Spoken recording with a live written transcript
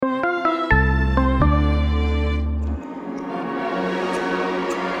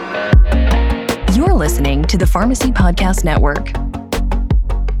listening to the Pharmacy Podcast Network.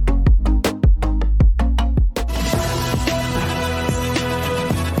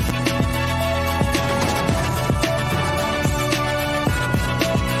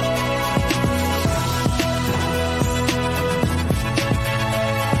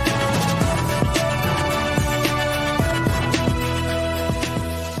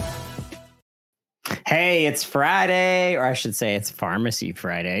 Hey, it's Friday, or I should say it's Pharmacy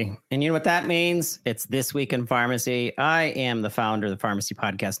Friday. And you know what that means? It's This Week in Pharmacy. I am the founder of the Pharmacy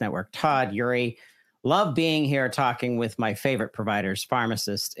Podcast Network, Todd Uri. Love being here talking with my favorite providers,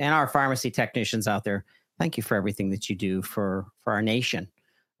 pharmacists, and our pharmacy technicians out there. Thank you for everything that you do for our nation.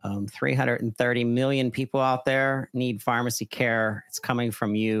 330 million people out there need pharmacy care. It's coming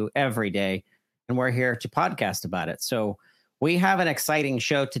from you every day, and we're here to podcast about it. So we have an exciting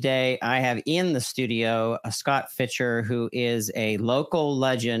show today. I have in the studio Scott Fichter, who is a local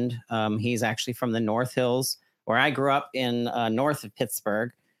legend. He's actually from the North Hills, where I grew up in north of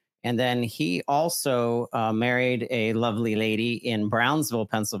Pittsburgh. And then he also married a lovely lady in Brownsville,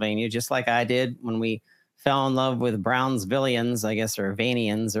 Pennsylvania, just like I did when we fell in love with Brownsvillians, I guess, or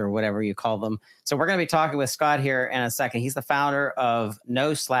Vanians, or whatever you call them. So we're going to be talking with Scott here in a second. He's the founder of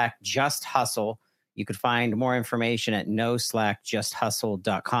No Slack, Just Hustle. You could find more information at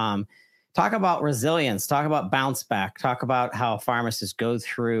noslackjusthustle.com. Talk about resilience, talk about bounce back, talk about how pharmacists go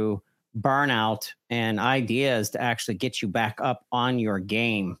through burnout and ideas to actually get you back up on your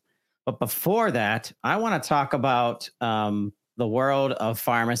game. But before that, I want to talk about the world of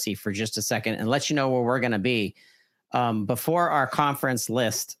pharmacy for just a second and let you know where we're going to be. Before our conference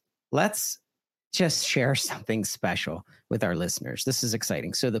list, let's just share something special with our listeners. This is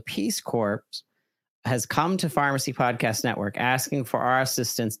exciting. So the Peace Corps has come to Pharmacy Podcast Network asking for our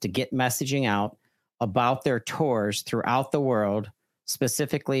assistance to get messaging out about their tours throughout the world,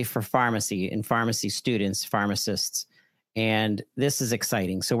 specifically for pharmacy and pharmacy students, pharmacists. And this is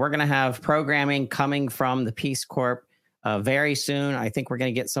exciting. So we're going to have programming coming from the Peace Corps very soon. I think we're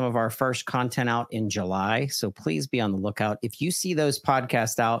going to get some of our first content out in July. So please be on the lookout. If you see those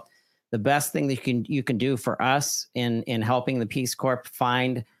podcasts out, the best thing that you can do for us in helping the Peace Corps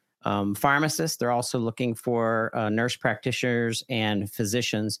find pharmacists, they're also looking for nurse practitioners and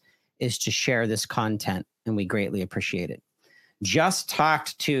physicians, is to share this content, and we greatly appreciate it. Just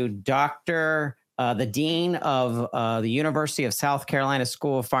talked to the Dean of the University of South Carolina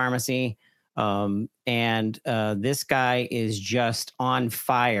School of Pharmacy, and this guy is just on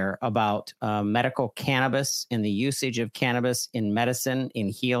fire about medical cannabis and the usage of cannabis in medicine, in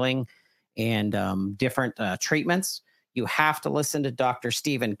healing, and different treatments. You have to listen to Dr.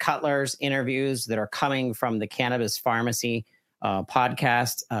 Stephen Cutler's interviews that are coming from the Cannabis Pharmacy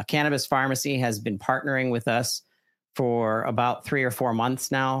podcast. Cannabis Pharmacy has been partnering with us for about 3 or 4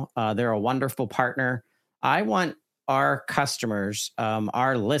 months now. They're a wonderful partner. I want our customers,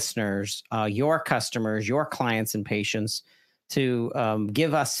 our listeners, your customers, your clients and patients to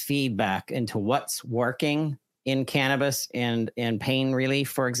give us feedback into what's working in cannabis and pain relief,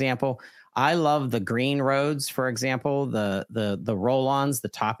 for example. I love the green roads, for example, the roll-ons, the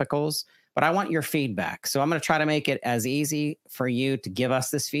topicals, but I want your feedback. So I'm going to try to make it as easy for you to give us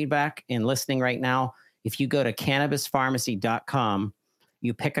this feedback. In listening right now, if you go to cannabispharmacy.com,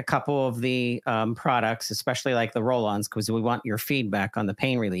 you pick a couple of the products, especially like the roll-ons, because we want your feedback on the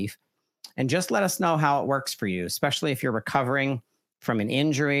pain relief. And just let us know how it works for you, especially if you're recovering from an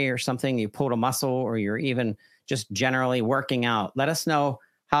injury or something, you pulled a muscle, or you're even just generally working out. Let us know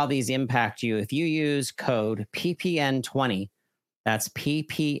how these impact you. If you use code PPN20, that's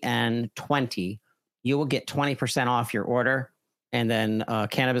PPN20, you will get 20% off your order. And then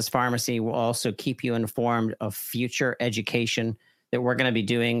Cannabis Pharmacy will also keep you informed of future education that we're going to be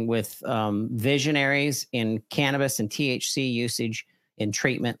doing with visionaries in cannabis and THC usage in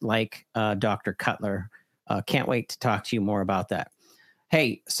treatment, like Dr. Cutler. Can't wait to talk to you more about that.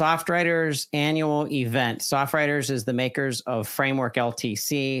 Hey, SoftWriters annual event. SoftWriters is the makers of Framework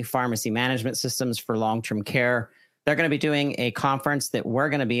LTC, pharmacy management systems for long-term care. They're going to be doing a conference that we're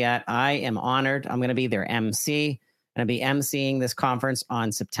going to be at. I am honored. I'm going to be their MC. I'm going to be emceeing this conference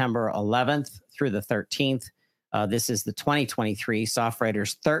on September 11th through the 13th. This is the 2023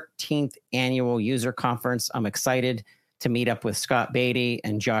 SoftWriters 13th annual user conference. I'm excited to meet up with Scott Beatty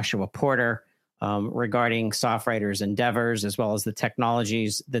and Joshua Porter regarding SoftWriters' endeavors, as well as the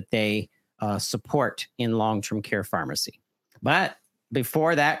technologies that they support in long-term care pharmacy. But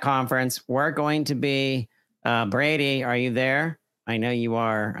before that conference, we're going to be, Brady, are you there? I know you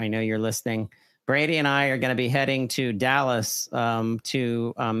are. I know you're listening. Brady and I are going to be heading to Dallas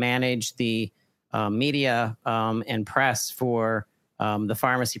to manage the media and press for the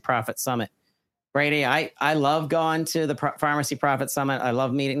Pharmacy Profit Summit. Brady, I love going to the Pharmacy Profit Summit. I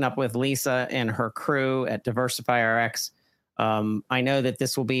love meeting up with Lisa and her crew at TWIRx. I know that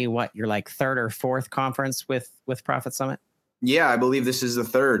this will be your like third or fourth conference with Profit Summit. Yeah, I believe this is the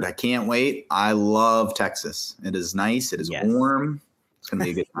third. I can't wait. I love Texas. It is nice. It is warm. It's going to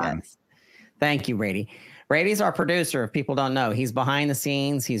be a good time. Yes. Thank you, Brady. Brady's our producer. If people don't know, he's behind the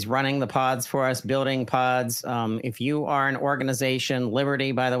scenes. He's running the pods for us, building pods. If you are an organization,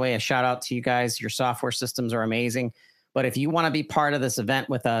 Liberty, by the way, a shout out to you guys. Your software systems are amazing. But if you want to be part of this event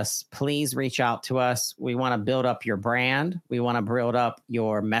with us, please reach out to us. We want to build up your brand. We want to build up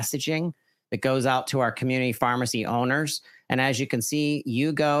your messaging that goes out to our community pharmacy owners. And as you can see,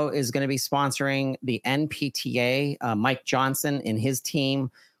 YouGo is going to be sponsoring the NPTA. Mike Johnson and his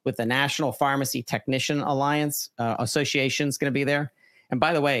team with the National Pharmacy Technician Alliance Association is going to be there. And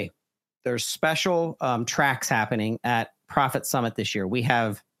by the way, there's special tracks happening at Profit Summit this year. We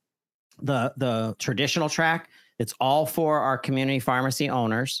have the traditional track. It's all for our community pharmacy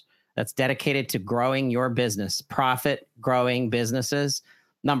owners. That's dedicated to growing your business, profit growing businesses.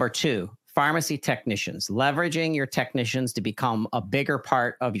 Number 2, pharmacy technicians, leveraging your technicians to become a bigger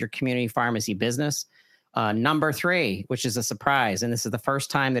part of your community pharmacy business. Number 3, which is a surprise, and this is the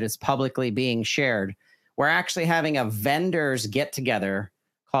first time that it's publicly being shared, we're actually having a vendors get together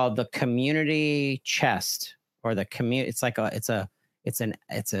called the Community Chest, or the community.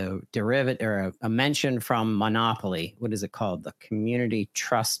 It's a derivative or a mention from Monopoly. What is it called? The Community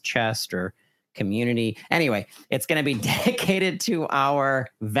Trust Chest or community. Anyway, it's going to be dedicated to our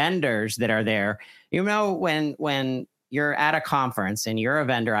vendors that are there. You know, when you're at a conference and you're a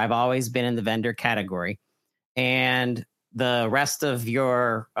vendor, I've always been in the vendor category, and the rest of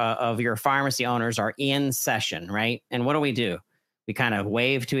your pharmacy owners are in session, right? And what do? We kind of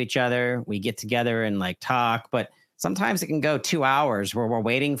wave to each other. We get together and like talk, but sometimes it can go 2 hours where we're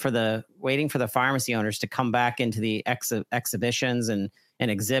waiting for the pharmacy owners to come back into the exhibitions and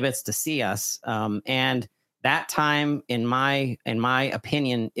exhibits to see us. And that time, in my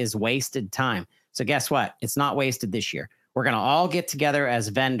opinion, is wasted time. So guess what? It's not wasted this year. We're going to all get together as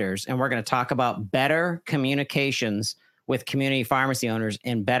vendors, and we're going to talk about better communications with community pharmacy owners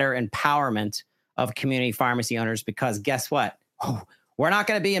and better empowerment of community pharmacy owners, because guess what? We're not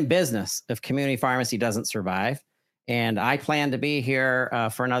going to be in business if community pharmacy doesn't survive. And I plan to be here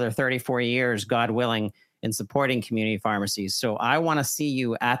for another 34 years, God willing, in supporting community pharmacies. So I want to see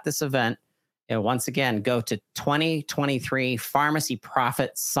you at this event. And once again, go to 2023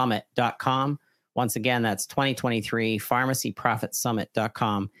 pharmacyprofitsummit.com. Once again, that's 2023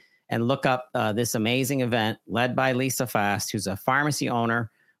 pharmacyprofitsummit.com, and look up this amazing event led by Lisa Fast, who's a pharmacy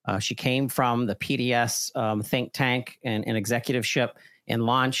owner. She came from the PDS think tank and executiveship and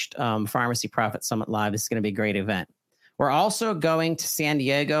launched Pharmacy Profit Summit Live. This is going to be a great event. We're also going to San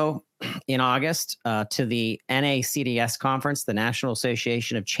Diego in August to the NACDS conference, the National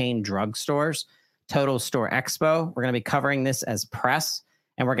Association of Chain Drugstores, Total Store Expo. We're going to be covering this as press,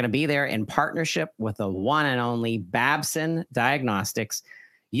 and we're going to be there in partnership with the one and only Babson Diagnostics.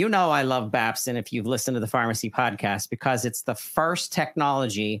 You know I love Babson if you've listened to the Pharmacy Podcast, because it's the first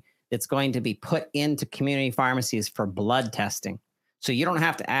technology that's going to be put into community pharmacies for blood testing. So you don't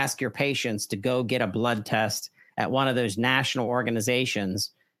have to ask your patients to go get a blood test at one of those national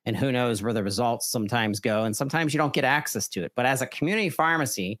organizations, and who knows where the results sometimes go, and sometimes you don't get access to it. But as a community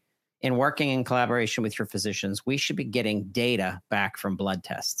pharmacy, in working in collaboration with your physicians, we should be getting data back from blood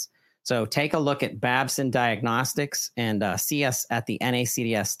tests. So take a look at Babson Diagnostics and see us at the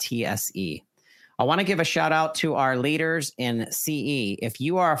NACDS TSE. I want to give a shout out to our leaders in CE. If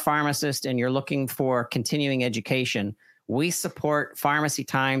you are a pharmacist and you're looking for continuing education, we support Pharmacy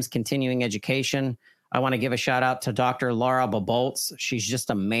Times Continuing Education. I want to give a shout out to Dr. Laura Babolts. She's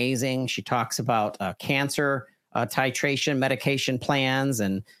just amazing. She talks about cancer titration medication plans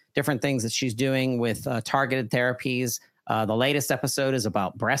and different things that she's doing with targeted therapies. The latest episode is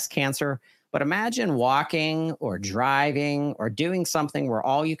about breast cancer. But imagine walking or driving or doing something where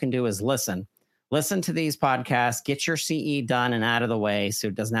all you can do is listen. Listen to these podcasts, get your CE done and out of the way so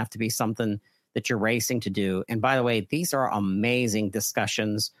it doesn't have to be something that you're racing to do. And by the way, these are amazing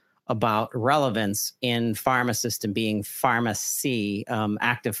discussions about relevance in pharmacists and being pharmacy,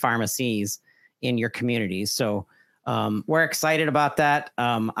 active pharmacies in your communities. So we're excited about that.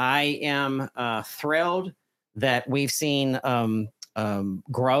 I am thrilled that we've seen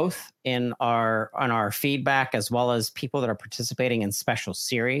growth in our feedback, as well as people that are participating in special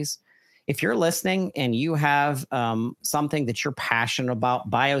series. If you're listening and you have something that you're passionate about,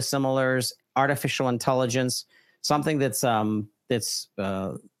 biosimilars, artificial intelligence, something that's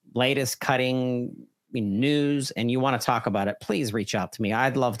latest cutting news, and you want to talk about it, please reach out to me.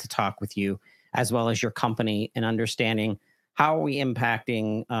 I'd love to talk with you. as well as your company, and understanding how are we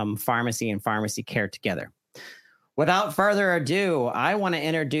impacting pharmacy and pharmacy care together. Without further ado, I want to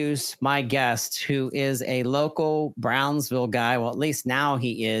introduce my guest, who is a local Brownsville guy. Well, at least now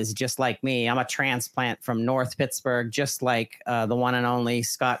he is, just like me. I'm a transplant from North Pittsburgh, just like the one and only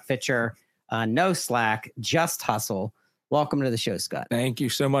Scott Fichter. No slack, just hustle. Welcome to the show, Scott. Thank you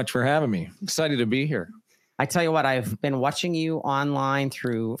so much for having me. Excited to be here. I tell you what, I've been watching you online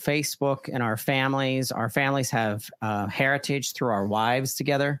through Facebook and our families. Our families have heritage through our wives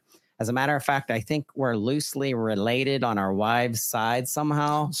together. As a matter of fact, I think we're loosely related on our wives' side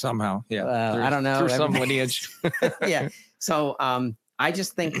somehow. Somehow, yeah. I don't know. Through some lineage. Yeah. So I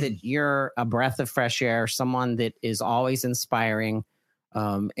just think that you're a breath of fresh air, someone that is always inspiring.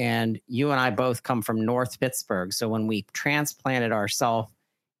 And you and I both come from North Pittsburgh. So when we transplanted ourselves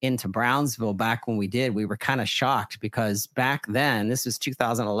into Brownsville back when we did, we were kind of shocked because back then, this was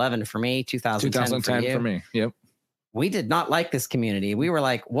 2011 for me, 2010 for me. Yep. We did not like this community. We were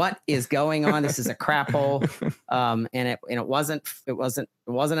like, what is going on? This is a crap hole. And it wasn't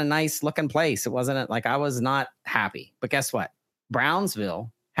a nice looking place. It wasn't like, I was not happy. But guess what?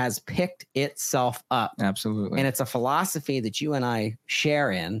 Brownsville has picked itself up. Absolutely. And it's a philosophy that you and I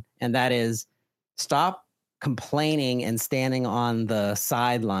share in, and that is stop complaining and standing on the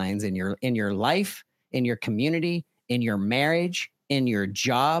sidelines in your life, in your community, in your marriage, in your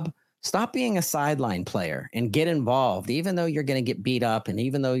job. Stop being a sideline player and get involved. Even though you're going to get beat up and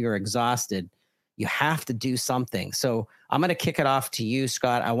even though you're exhausted, you have to do something. So I'm going to kick it off to you,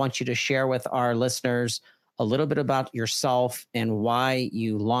 Scott. I want you to share with our listeners a little bit about yourself and why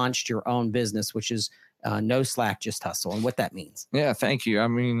you launched your own business, which is No Slack, Just Hustle, and what that means. Yeah, thank you. I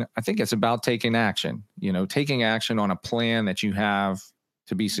mean, I think it's about taking action, taking action on a plan that you have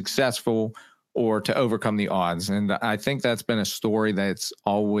to be successful or to overcome the odds. And I think that's been a story that's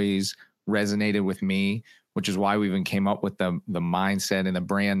always resonated with me, which is why we even came up with the mindset and the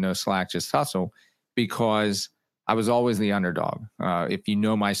brand No Slack, Just Hustle, because I was always the underdog. If you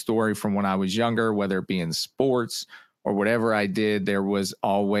know my story from when I was younger, whether it be in sports or whatever I did, there was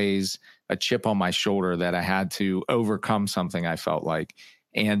always a chip on my shoulder that I had to overcome something, I felt like.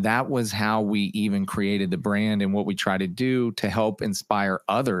 And that was how we even created the brand and what we try to do to help inspire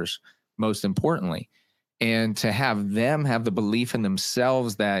others, most importantly, and to have them have the belief in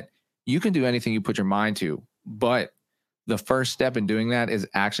themselves that you can do anything you put your mind to. But the first step in doing that is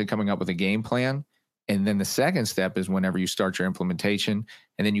actually coming up with a game plan. And then the second step is whenever you start your implementation,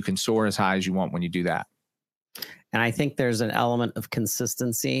 and then you can soar as high as you want when you do that. And I think there's an element of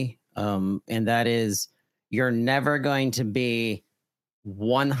consistency. And that is, you're never going to be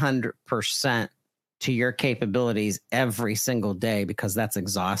 100% to your capabilities every single day, because that's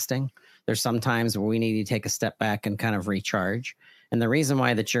exhausting. There's some times where we need to take a step back and kind of recharge. And the reason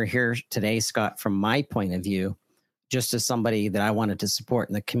why that you're here today, Scott, from my point of view, just as somebody that I wanted to support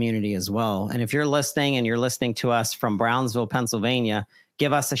in the community as well. And if you're listening and you're listening to us from Brownsville, Pennsylvania,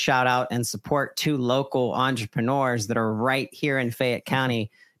 give us a shout out and support two local entrepreneurs that are right here in Fayette County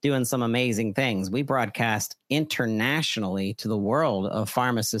doing some amazing things. We broadcast internationally to the world of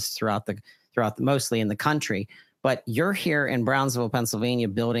pharmacists throughout mostly in the country. But you're here in Brownsville, Pennsylvania,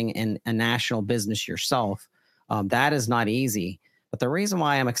 building a national business yourself. That is not easy. But the reason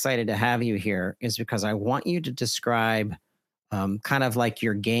why I'm excited to have you here is because I want you to describe kind of like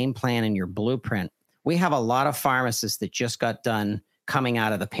your game plan and your blueprint. We have a lot of pharmacists that just got done coming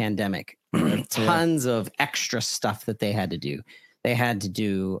out of the pandemic. Tons of extra stuff that they had to do. They had to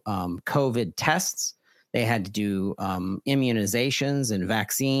do COVID tests. They had to do immunizations and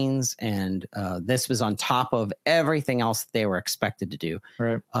vaccines. And this was on top of everything else that they were expected to do.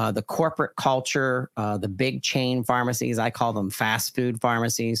 Right. The corporate culture, the big chain pharmacies, I call them fast food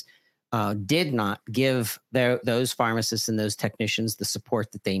pharmacies, did not give those pharmacists and those technicians the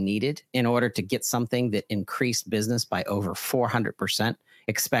support that they needed in order to get something that increased business by over 400%,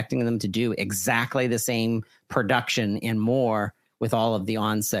 expecting them to do exactly the same production and more with all of the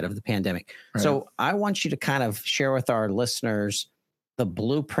onset of the pandemic. Right. So I want you to kind of share with our listeners the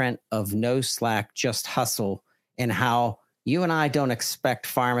blueprint of No Slack, Just Hustle, and how you and I don't expect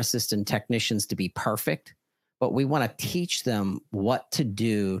pharmacists and technicians to be perfect, but we want to teach them what to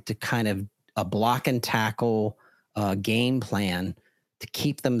do to kind of a block and tackle game plan to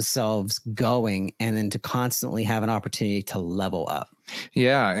keep themselves going and then to constantly have an opportunity to level up.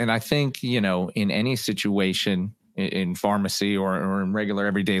 Yeah. And I think, in any situation, in pharmacy or in regular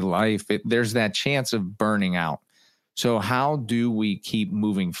everyday life, there's that chance of burning out. So how do we keep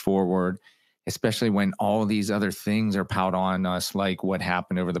moving forward, especially when all these other things are piled on us, like what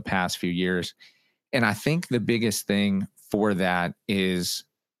happened over the past few years? And I think the biggest thing for that is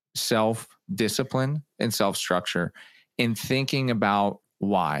self-discipline and self-structure in thinking about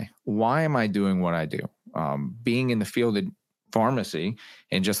why. Why am I doing what I do? Being in the field of pharmacy,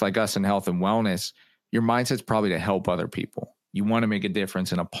 and just like us in health and wellness, your mindset's probably to help other people. You want to make a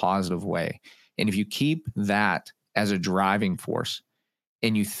difference in a positive way. And if you keep that as a driving force,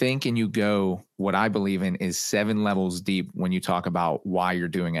 and you think and you go, what I believe in is 7 levels deep when you talk about why you're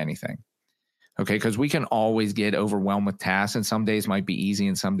doing anything. Okay, because we can always get overwhelmed with tasks, and some days might be easy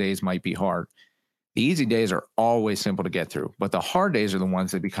and some days might be hard. The easy days are always simple to get through, but the hard days are the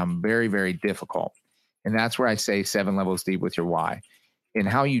ones that become very, very difficult. And that's where I say 7 levels deep with your why. And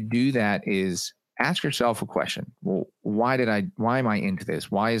how you do that is ask yourself a question. Well, why am I into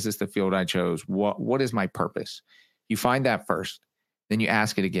this? Why is this the field I chose? What is my purpose? You find that first, then you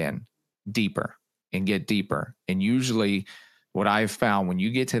ask it again, deeper, and get deeper. And usually what I've found, when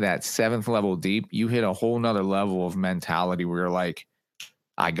you get to that 7th level deep, you hit a whole nother level of mentality where you're like,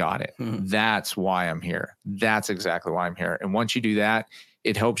 I got it. Mm-hmm. That's why I'm here. That's exactly why I'm here. And once you do that,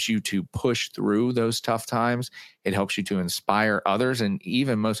 it helps you to push through those tough times. It helps you to inspire others, and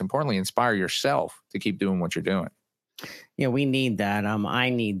even most importantly, inspire yourself to keep doing what you're doing. Yeah, we need that. I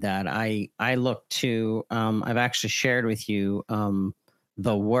need that. I look to, I've actually shared with you,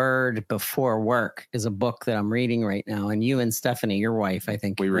 The Word Before Work is a book that I'm reading right now. And you and Stephanie, your wife, I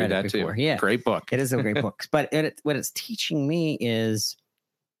think we read that before. Too. Yeah, great book. It is a great book. But what it's teaching me is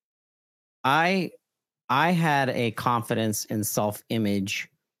I had a confidence and self-image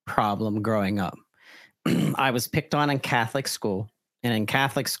problem growing up. I was picked on in Catholic school, and in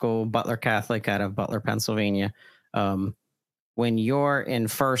Catholic school, Butler Catholic out of Butler, Pennsylvania, when you're in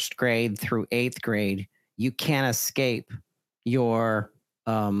 1st grade through 8th grade, you can't escape your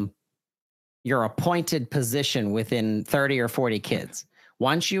appointed position within 30 or 40 kids.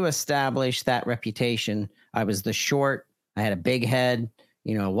 Once you establish that reputation, I was the short, I had a big head,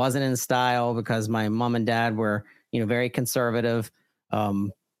 wasn't in style because my mom and dad were, very conservative.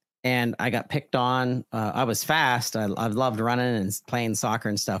 And I got picked on. I was fast. I loved running and playing soccer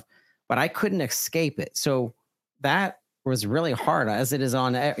and stuff, but I couldn't escape it. So that was really hard, as it is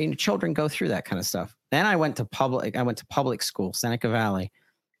on, children go through that kind of stuff. Then I went to public school, Seneca Valley,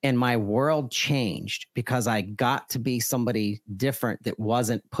 and my world changed because I got to be somebody different that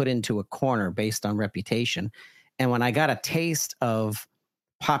wasn't put into a corner based on reputation. And when I got a taste of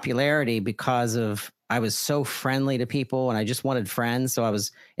popularity because of, I was so friendly to people and I just wanted friends. So I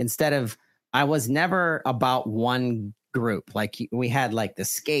was never about one group. Like we had like the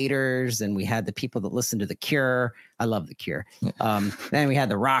skaters and we had the people that listened to The Cure. I love The Cure. Then we had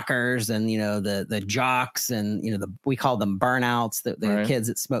the rockers and, the jocks and, we called them burnouts, the right. Kids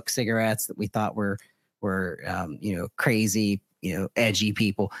that smoked cigarettes that we thought were crazy, edgy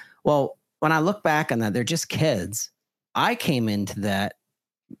people. Well, when I look back on that, they're just kids. I came into that.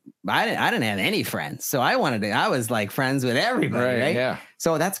 I didn't have any friends. So I was like friends with everybody. Right? Yeah.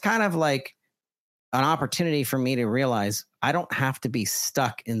 So that's kind of like an opportunity for me to realize I don't have to be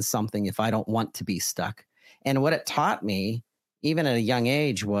stuck in something if I don't want to be stuck. And what it taught me, even at a young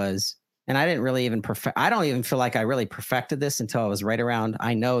age, was, and I didn't really even I don't even feel like I really perfected this until I was right around,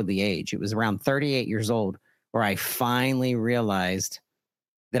 I know the age. It was around 38 years old where I finally realized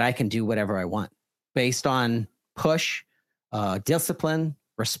that I can do whatever I want based on push, discipline,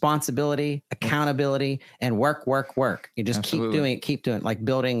 responsibility, accountability, and work. You just Absolutely. keep doing it, like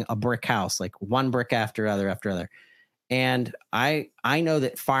building a brick house, like one brick after other. And I know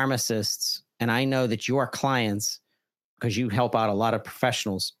that pharmacists, and I know that your clients, because you help out a lot of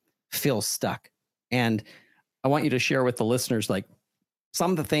professionals, feel stuck. And I want you to share with the listeners, like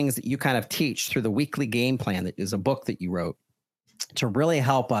some of the things that you kind of teach through the weekly game plan, that is a book that you wrote, to really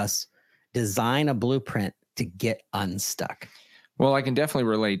help us design a blueprint to get unstuck. Well, I can definitely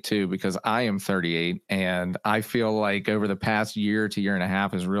relate too, because I am 38 and I feel like over the past year to year and a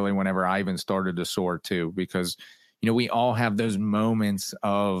half is really whenever I even started to soar too, because, we all have those moments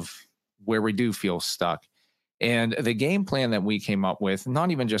of where we do feel stuck. And the game plan that we came up with, not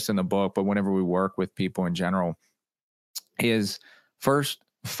even just in the book, but whenever we work with people in general, is first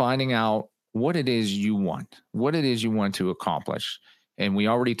finding out what it is you want to accomplish. And we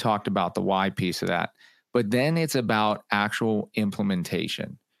already talked about the why piece of that. But then it's about actual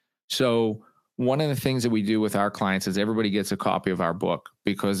implementation. So one of the things that we do with our clients is everybody gets a copy of our book,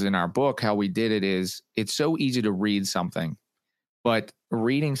 because in our book, how we did it is it's so easy to read something, but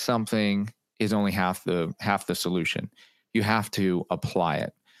reading something is only half the solution. You have to apply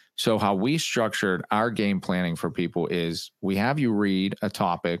it. So how we structured our game planning for people is we have you read a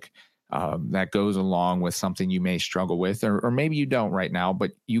topic that goes along with something you may struggle with, or maybe you don't right now,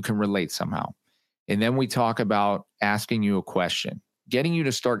 but you can relate somehow. And then we talk about asking you a question. getting you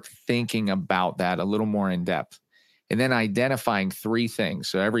to start thinking about that a little more in depth, and then identifying 3 things.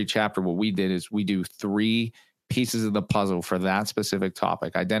 So every chapter, what we did is we do 3 pieces of the puzzle for that specific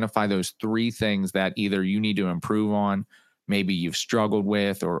topic. Identify those 3 things that either you need to improve on, maybe you've struggled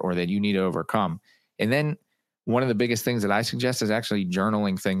with, or that you need to overcome. And then one of the biggest things that I suggest is actually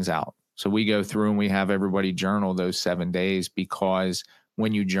journaling things out. So we go through and we have everybody journal those 7 days, because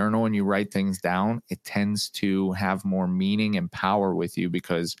when you journal and you write things down, it tends to have more meaning and power with you,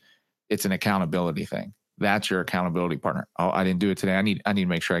 because it's an accountability thing. That's your accountability partner. Oh, I didn't do it today. I need to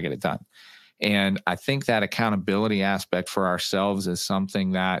make sure I get it done. And I think that accountability aspect for ourselves is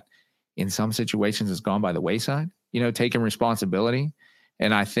something that in some situations has gone by the wayside, taking responsibility.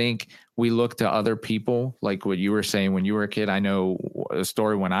 And I think we look to other people, like what you were saying when you were a kid. I know a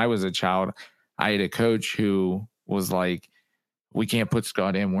story when I was a child. I had a coach who was like, we can't put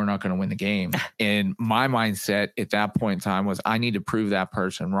Scott in. We're not going to win the game. And my mindset at that point in time was, I need to prove that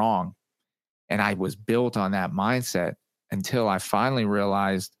person wrong. And I was built on that mindset until I finally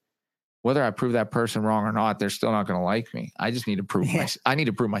realized, whether I prove that person wrong or not, they're still not going to like me. I just need to prove I need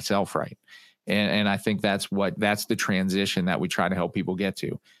to prove myself right. And I think that's the transition that we try to help people get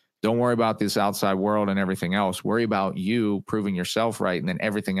to. Don't worry about this outside world and everything else. Worry about you proving yourself right. And then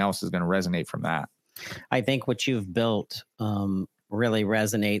everything else is going to resonate from that. I think what you've built really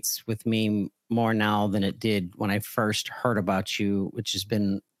resonates with me more now than it did when I first heard about you, which has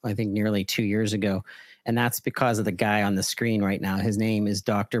been, I think, nearly 2 years ago. And that's because of the guy on the screen right now. His name is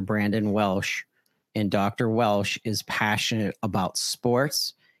Dr. Brandon Welsh. And Dr. Welsh is passionate about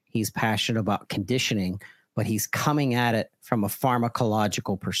sports. He's passionate about conditioning, but he's coming at it from a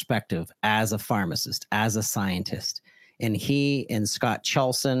pharmacological perspective as a pharmacist, as a scientist. And he and Scott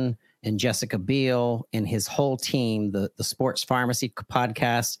Chelson and Jessica Beal and his whole team, the Sports Pharmacy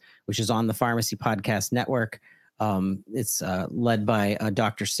podcast, which is on the Pharmacy Podcast Network. It's led by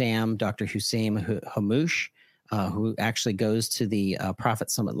Dr. Hussein Hamouche, who actually goes to the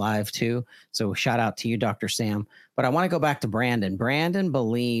Prophet Summit Live too. So shout out to you, Dr. Sam. But I want to go back to Brandon. Brandon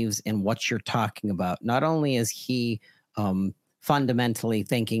believes in what you're talking about. Not only is he fundamentally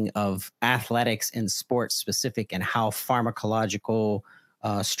thinking of athletics and sports specific and how pharmacological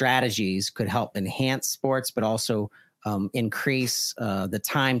strategies could help enhance sports, but also increase the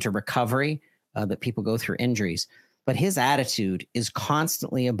time to recovery that people go through injuries. But his attitude is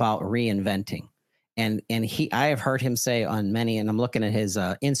constantly about reinventing. And I have heard him say on many, and I'm looking at his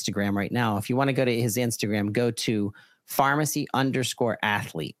Instagram right now. If you want to go to his Instagram, go to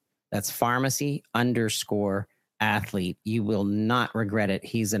pharmacy_athlete. That's pharmacy_athlete. You will not regret it.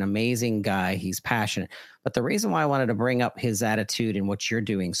 He's an amazing guy. He's passionate. But the reason why I wanted to bring up his attitude and what you're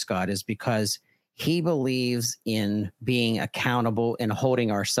doing, Scott, is because he believes in being accountable and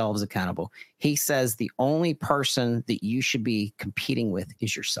holding ourselves accountable. He says the only person that you should be competing with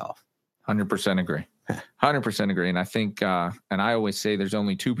is yourself. 100% agree. 100% agree. And I think, and I always say there's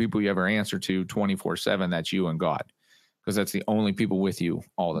only 2 people you ever answer to 24/7. That's you and God, because that's the only people with you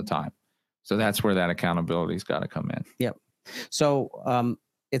all the time. So that's where that accountability's got to come in. Yep. So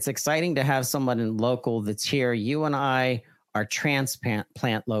it's exciting to have someone local that's here. You and I are transplant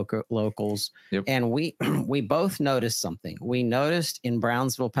locals. Yep. And we both noticed something. We noticed in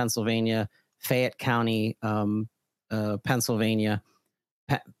Brownsville, Pennsylvania, Fayette County, Pennsylvania,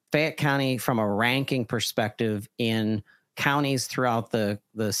 Fayette County, from a ranking perspective in counties throughout the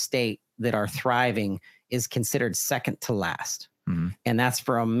state that are thriving, is considered second to last. Mm-hmm. And that's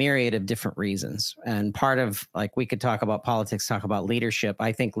for a myriad of different reasons. And part of, like, we could talk about politics, talk about leadership.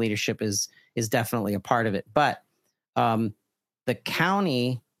 I think leadership is definitely a part of it. But the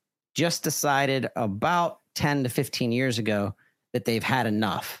county just decided about 10 to 15 years ago that they've had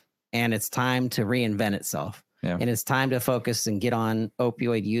enough and it's time to reinvent itself. Yeah. And it's time to focus and get on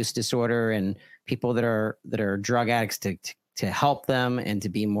opioid use disorder and people that are drug addicts to help them and to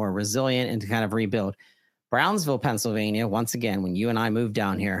be more resilient and to kind of rebuild. Brownsville, Pennsylvania, once again, when you and I moved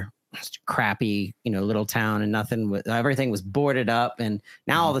down here, crappy, little town and everything was boarded up. And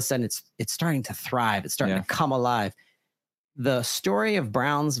now all of a sudden it's starting to thrive. It's starting to come alive. The story of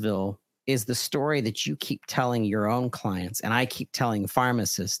Brownsville is the story that you keep telling your own clients. And I keep telling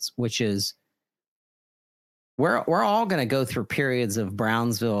pharmacists, which is, we're all going to go through periods of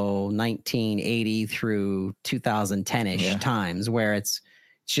Brownsville 1980 through 2010-ish times where it's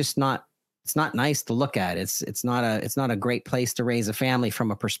just not nice to look at. It's not a great place to raise a family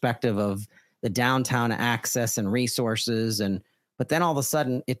from a perspective of the downtown access and resources. But then all of a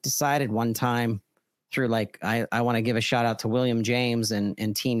sudden it decided one time through, I want to give a shout out to William James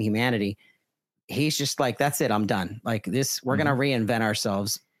and Team Humanity. He's just like, that's it. I'm done. Like this, we're going to reinvent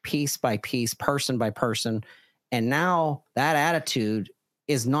ourselves piece by piece, person by person. And now that attitude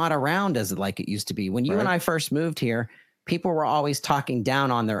is not around as like it used to be. When you and I first moved here, people were always talking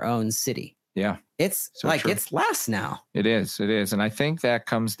down on their own city. Yeah. It's so like, true. It's less now. It is. It is. And I think that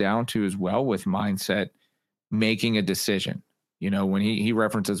comes down to as well with mindset, making a decision. You know, when he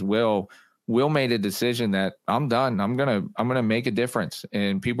references Will made a decision that I'm done. I'm going to make a difference,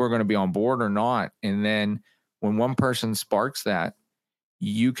 and people are going to be on board or not. And then when one person sparks that,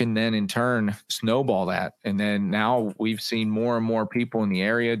 you can then in turn snowball that. And then now we've seen more and more people in the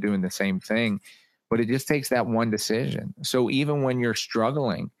area doing the same thing, but it just takes that one decision. So even when you're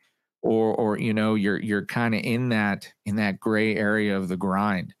struggling or you know, you're kind of in that gray area of the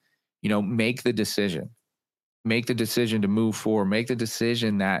grind, you know, make the decision to move forward, make the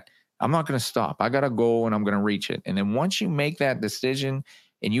decision that I'm not going to stop. I got a goal and I'm going to reach it. And then once you make that decision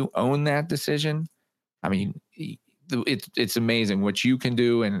and you own that decision, I mean, it's amazing what you can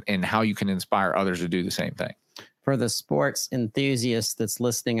do and how you can inspire others to do the same thing. For the sports enthusiasts that's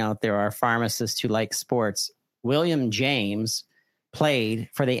listening out there, our pharmacists who like sports, William James played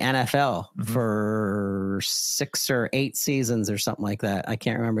for the NFL for 6 or 8 seasons or something like that. I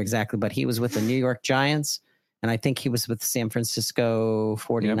can't remember exactly, but he was with the New York Giants. And I think he was with San Francisco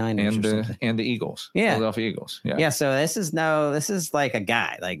 49ers and the Eagles, yeah. Philadelphia Eagles. Yeah. Yeah. So this is like a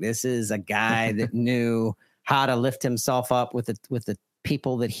guy. Like this is a guy that knew how to lift himself up with the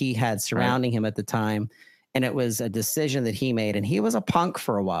people that he had surrounding him at the time. And it was a decision that he made. And he was a punk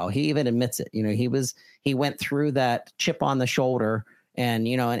for a while. He even admits it. You know, he went through that chip on the shoulder, and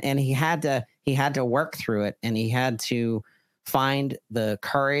you know, and he had to work through it, and he had to find the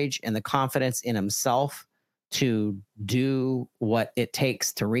courage and the confidence in himself to do what it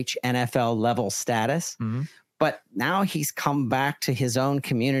takes to reach NFL level status. But now he's come back to his own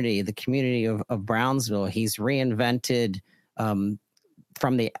community, the community of Brownsville. He's reinvented from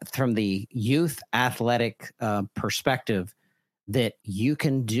the youth athletic perspective that you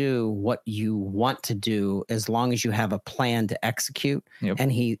can do what you want to do as long as you have a plan to execute. Yep.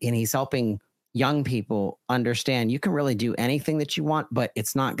 And he's helping young people understand you can really do anything that you want, but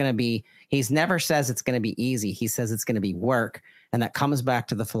it's not going to be, he's never says it's going to be easy. He says it's going to be work. And that comes back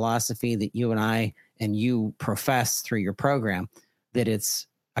to the philosophy that you and I and you profess through your program, that it's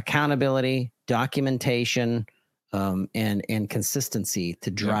accountability, documentation, and consistency to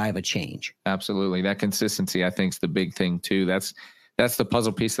drive a change. Absolutely. That consistency, I think, is the big thing too. That's the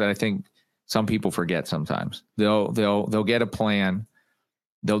puzzle piece that I think some people forget sometimes. They'll get a plan.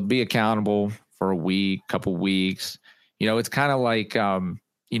 They'll be accountable for a week, couple weeks. You know, it's kind of like,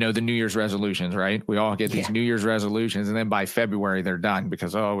 you know, the New Year's resolutions, right? We all get these New Year's resolutions, and then by February they're done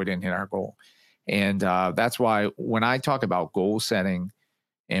because, we didn't hit our goal. And that's why when I talk about goal setting,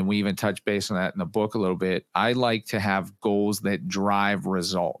 and we even touch base on that in the book a little bit, I like to have goals that drive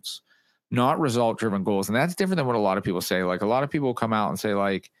results, not result-driven goals. And that's different than what a lot of people say. Like a lot of people come out and say,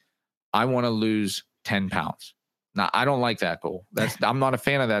 like, I want to lose 10 pounds. Now, I don't like that goal. I'm not a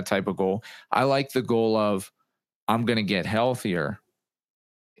fan of that type of goal. I like the goal of I'm going to get healthier,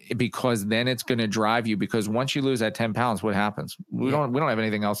 because then it's going to drive you. Because once you lose that 10 pounds, what happens? We don't have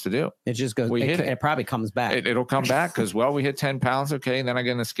anything else to do. It just goes. It probably comes back. It'll come back because, we hit 10 pounds. Okay. And then I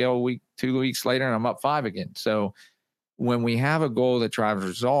get on the scale a week, 2 weeks later, and I'm up 5 again. So when we have a goal that drives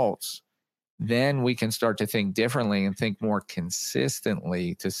results, then we can start to think differently and think more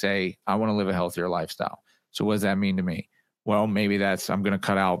consistently to say, I want to live a healthier lifestyle. So what does that mean to me? Well, maybe that's, I'm going to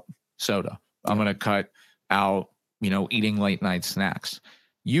cut out soda. I'm going to cut out, eating late night snacks.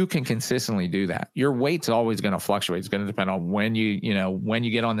 You can consistently do that. Your weight's always going to fluctuate. It's going to depend on when you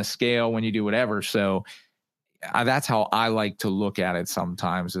get on the scale, when you do whatever. So that's how I like to look at it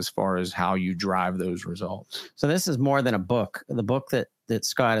sometimes, as far as how you drive those results. So this is more than a book. The book that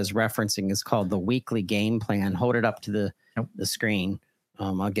Scott is referencing is called The Weekly Game Plan. Hold it up to the screen.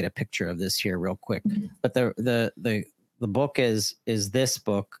 I'll get a picture of this here real quick. But the book is this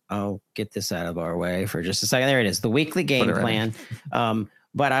book. I'll get this out of our way for just a second. There it is. The Weekly Game Plan.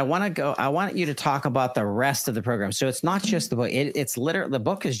 But I want you to talk about the rest of the program. So it's not just the book. It's literally, the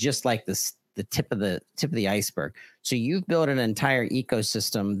book is just like the tip of the iceberg. So you've built an entire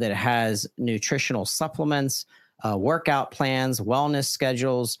ecosystem that has nutritional supplements, workout plans, wellness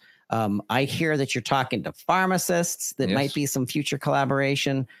schedules. I hear that you're talking to pharmacists that might be some future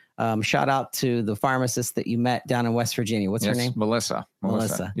collaboration. Shout out to the pharmacist that you met down in West Virginia. What's her name? Melissa.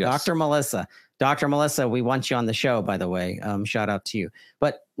 Yes. Dr. Melissa. Dr. Melissa, we want you on the show, by the way. Shout out to you.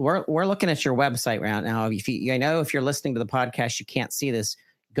 But we're looking at your website right now. If you're listening to the podcast, you can't see this.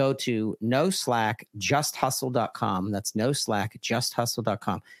 Go to noslackjusthustle.com. That's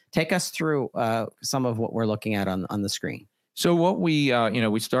noslackjusthustle.com. Take us through some of what we're looking at on the screen. So what we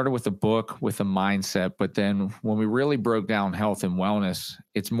started with the book with a mindset, but then when we really broke down health and wellness,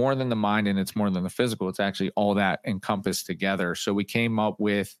 it's more than the mind and it's more than the physical. It's actually all that encompassed together. So we came up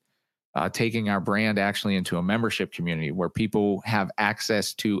with taking our brand actually into a membership community where people have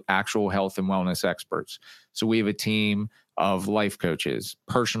access to actual health and wellness experts. So we have a team of life coaches,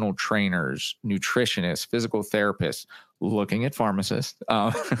 personal trainers, nutritionists, physical therapists, looking at pharmacists.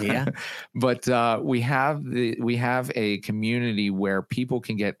 But we have a community where people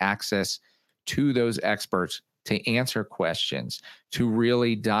can get access to those experts to answer questions, to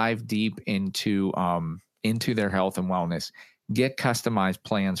really dive deep into their health and wellness, get customized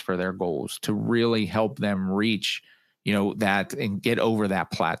plans for their goals to really help them reach, that and get over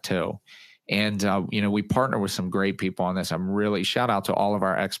that plateau. And, we partner with some great people on this. I'm really shout out to all of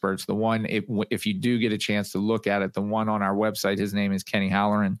our experts. The one, if you do get a chance to look at it, the one on our website, his name is Kenny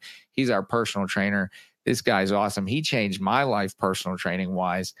Halloran. He's our personal trainer. This guy's awesome. He changed my life personal training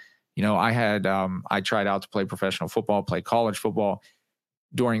wise. I tried out to play professional football, play college football.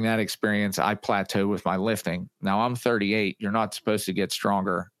 During that experience, I plateaued with my lifting. Now I'm 38. You're not supposed to get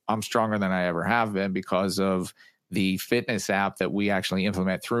stronger. I'm stronger than I ever have been because of the fitness app that we actually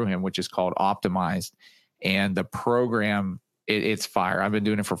implement through him, which is called Optimized. And the program, it's fire. I've been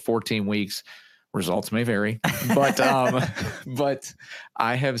doing it for 14 weeks. Results may vary, but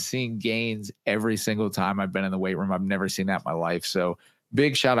I have seen gains every single time I've been in the weight room. I've never seen that in my life. So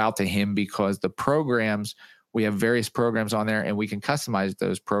big shout out to him because the programs, we have various programs on there and we can customize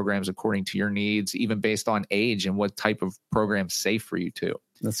those programs according to your needs, even based on age and what type of program's safe for you too.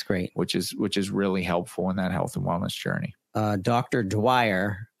 That's great. Which is really helpful in that health and wellness journey. Dr.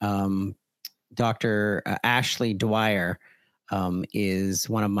 Dwyer, Dr. Ashley Dwyer is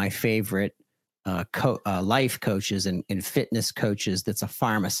one of my favorite life coaches and fitness coaches that's a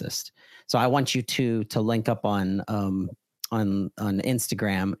pharmacist. So I want you to link up on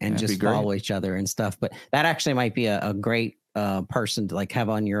Instagram and just follow each other and stuff. But that actually might be a great person to like have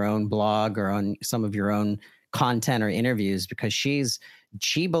on your own blog or on some of your own content or interviews, because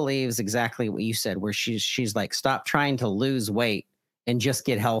she believes exactly what you said, where she's like, stop trying to lose weight and just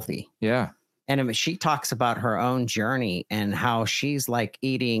get healthy. Yeah. And I mean, she talks about her own journey and how she's like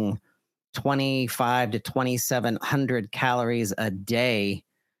eating 25 to 2,700 calories a day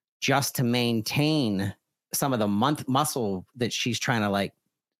just to maintain some of the muscle that she's trying to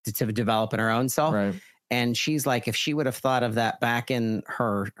develop in her own self. Right. And she's like, if she would have thought of that back in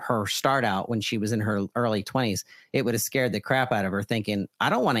her start out when she was in her early 20s, it would have scared the crap out of her, thinking, I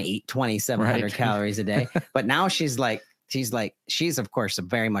don't want to eat 2,700 calories a day. But now she's of course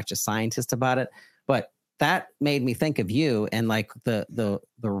very much a scientist about it. But that made me think of you and like the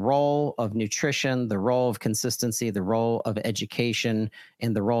role of nutrition, the role of consistency, the role of education,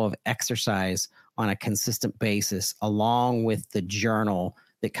 and the role of exercise on a consistent basis, along with the journal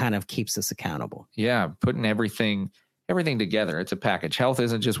that kind of keeps us accountable. Yeah, putting everything together. It's a package. Health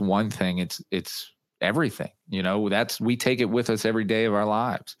isn't just one thing. It's everything. We take it with us every day of our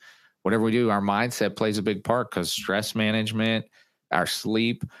lives. Whatever we do, our mindset plays a big part because stress management, our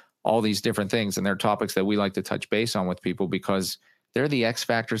sleep, all these different things. And they're topics that we like to touch base on with people because they're the X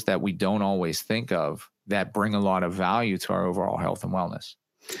factors that we don't always think of that bring a lot of value to our overall health and wellness.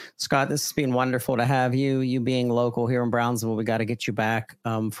 Scott, this has been wonderful to have you. You being local here in Brownsville, we got to get you back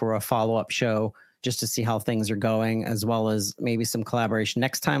for a follow-up show just to see how things are going, as well as maybe some collaboration.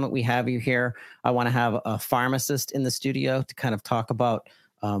 Next time that we have you here, I want to have a pharmacist in the studio to kind of talk about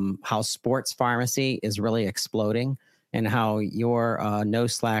how sports pharmacy is really exploding and how your No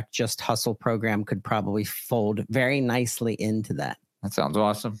Slack, Just Hustle program could probably fold very nicely into that. That sounds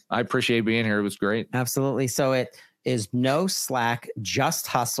awesome. I appreciate being here. It was great. Absolutely. So it is No Slack, Just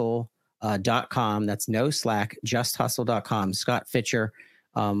Hustle.com. That's No Slack, Just Hustle.com. Scott Fichter,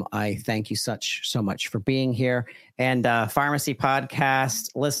 I thank you so much for being here. And Pharmacy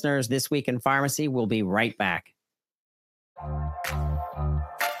Podcast listeners, This Week in Pharmacy, we'll be right back.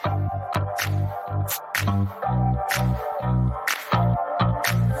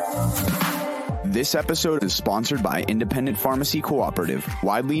 This episode is sponsored by Independent Pharmacy Cooperative,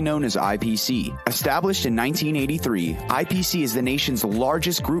 widely known as IPC. Established in 1983, IPC is the nation's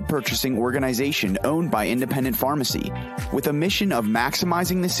largest group purchasing organization owned by independent pharmacy. With a mission of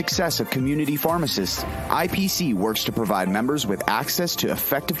maximizing the success of community pharmacists, IPC works to provide members with access to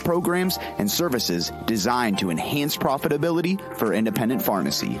effective programs and services designed to enhance profitability for independent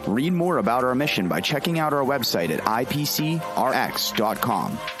pharmacy. Read more about our mission by checking out our website at ipcrx.com.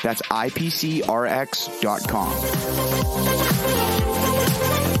 That's ipcrx.com.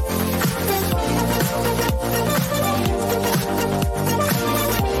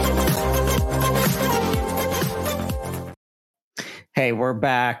 Hey, we're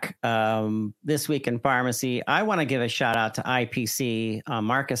back this week in pharmacy. I want to give a shout out to IPC.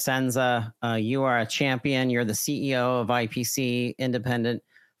 Mark Asenza, you are a champion. You're the CEO of IPC, Independent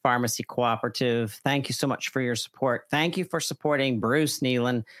Pharmacy Cooperative. Thank you so much for your support. Thank you for supporting Bruce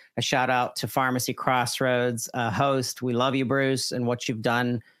Nealon. A shout out to Pharmacy Crossroads host. We love you, Bruce, and what you've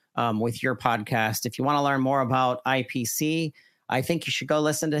done with your podcast. If you want to learn more about IPC, I think you should go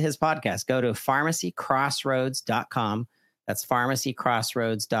listen to his podcast. Go to pharmacycrossroads.com. That's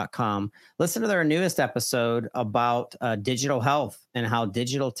pharmacycrossroads.com. Listen to their newest episode about digital health and how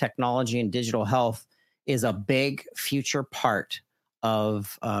digital technology and digital health is a big future part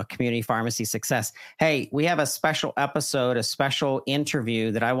of community pharmacy success. Hey, we have a special episode, a special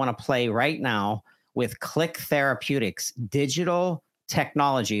interview that I want to play right now with Click Therapeutics, digital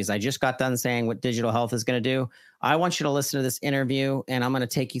technologies. I just got done saying what digital health is going to do. I want you to listen to this interview, and I'm going to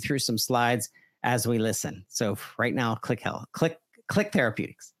take you through some slides as we listen. So right now, Click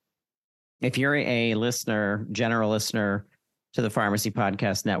Therapeutics. If you're a listener, general listener to the Pharmacy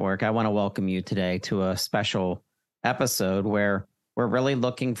Podcast Network, I want to welcome you today to a special episode where we're really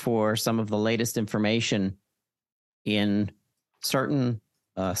looking for some of the latest information in certain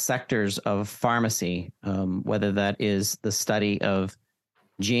sectors of pharmacy, whether that is the study of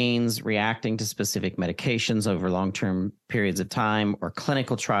genes reacting to specific medications over long-term periods of time, or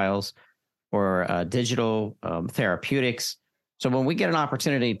clinical trials, or digital therapeutics. So when we get an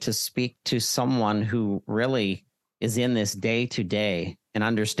opportunity to speak to someone who really is in this day to day and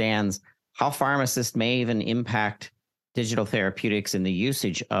understands how pharmacists may even impact digital therapeutics and the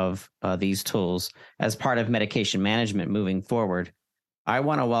usage of these tools as part of medication management moving forward, I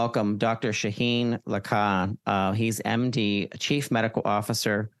want to welcome Dr. Shaheen Lakan. He's MD, Chief Medical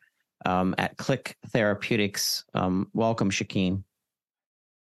Officer at Click Therapeutics. Welcome, Shaheen.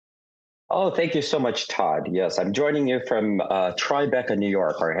 Oh, thank you so much, Todd. Yes, I'm joining you from Tribeca, New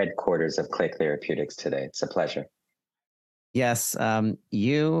York, our headquarters of Click Therapeutics today. It's a pleasure. Yes,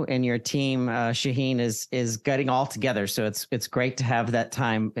 you and your team, Shaheen, is getting all together. So it's great to have that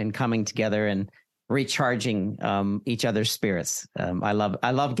time and coming together and recharging each other's spirits. I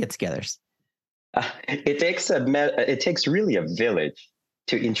love get-togethers. It takes really a village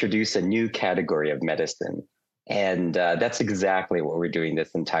to introduce a new category of medicine. And that's exactly what we're doing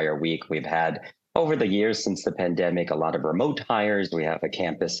this entire week. We've had, over the years since the pandemic, a lot of remote hires. We have a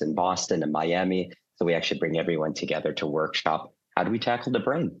campus in Boston and Miami. So we actually bring everyone together to workshop. How do we tackle the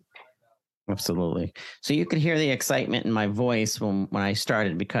brain? Absolutely. So you could hear the excitement in my voice when I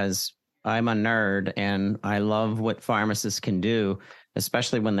started, because I'm a nerd and I love what pharmacists can do,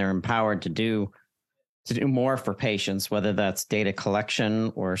 especially when they're empowered to do more for patients, whether that's data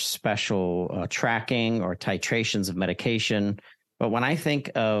collection or special tracking or titrations of medication. But when I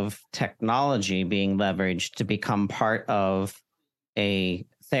think of technology being leveraged to become part of a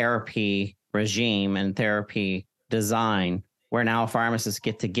therapy regime and therapy design, where now pharmacists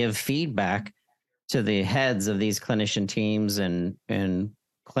get to give feedback to the heads of these clinician teams and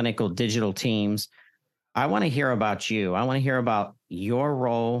clinical digital teams, I want to hear about you. I want to hear about your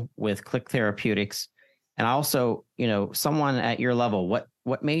role with Click Therapeutics. And also, someone at your level, what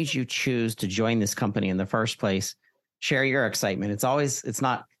made you choose to join this company in the first place? Share your excitement. This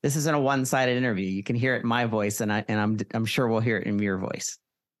isn't a one-sided interview. You can hear it in my voice, and I'm sure we'll hear it in your voice.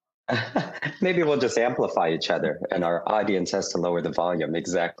 Maybe we'll just amplify each other, and our audience has to lower the volume.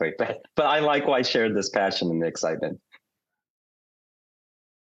 Exactly. But I likewise shared this passion and excitement.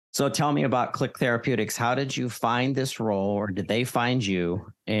 So tell me about Click Therapeutics. How did you find this role, or did they find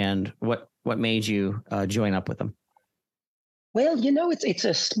you? And what made you join up with them? Well, it's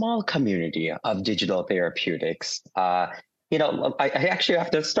a small community of digital therapeutics. I actually have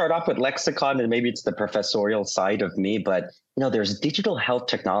to start off with lexicon, and maybe it's the professorial side of me, but there's digital health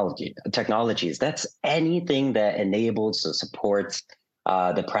technologies. That's anything that enables or supports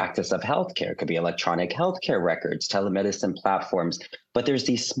the practice of healthcare. It could be electronic healthcare records, telemedicine platforms, but there's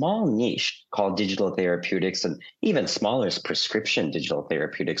the small niche called digital therapeutics, and even smaller is prescription digital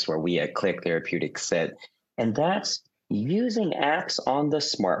therapeutics, where we at Click Therapeutics sit. And that's using apps on the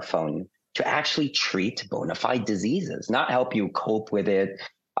smartphone to actually treat bona fide diseases, not help you cope with it,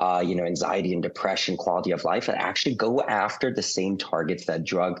 anxiety and depression, quality of life, and actually go after the same targets that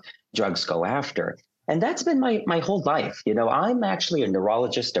drugs go after. And that's been my whole life. I'm actually a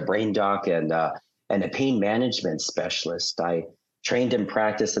neurologist, a brain doc, and a pain management specialist. I trained in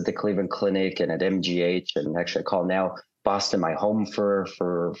practice at the Cleveland Clinic and at MGH, and actually I call now Boston my home for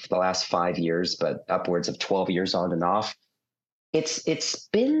the last 5 years, but upwards of 12 years on and off. It's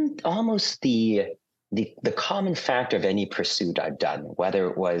been almost the the common factor of any pursuit I've done, whether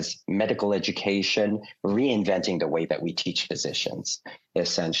it was medical education, reinventing the way that we teach physicians,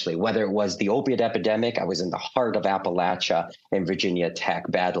 essentially, whether it was the opiate epidemic, I was in the heart of Appalachia in Virginia Tech,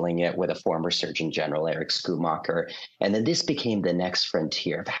 battling it with a former Surgeon General, Eric Schumacher. And then this became the next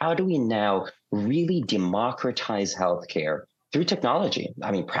frontier of how do we now really democratize healthcare through technology.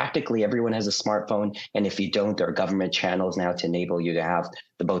 I mean, practically everyone has a smartphone. And if you don't, there are government channels now to enable you to have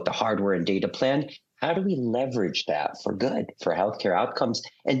both the hardware and data plan. How do we leverage that for good, for healthcare outcomes,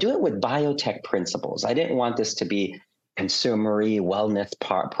 and do it with biotech principles? I didn't want this to be consumery, wellness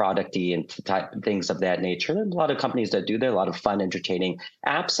producty, and things of that nature. There are a lot of companies that do that, a lot of fun, entertaining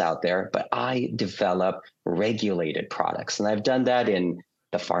apps out there, but I develop regulated products. And I've done that in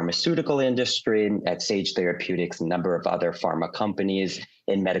the pharmaceutical industry, at Sage Therapeutics, a number of other pharma companies,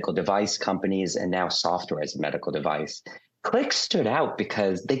 in medical device companies, and now software as a medical device. Click stood out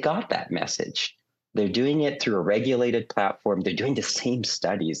because they got that message. They're doing it through a regulated platform. They're doing the same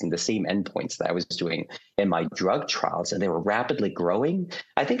studies and the same endpoints that I was doing in my drug trials, and they were rapidly growing.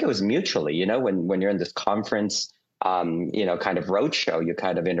 I think it was mutually, when you're in this conference, kind of roadshow, you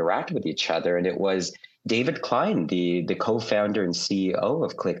kind of interact with each other. And it was David Klein, the co-founder and CEO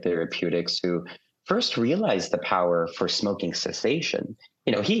of Click Therapeutics, who first realized the power for smoking cessation.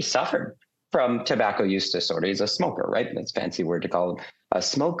 He suffered from tobacco use disorder. He's a smoker, right? That's a fancy word to call him a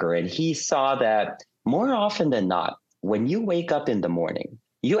smoker. And he saw that more often than not, when you wake up in the morning,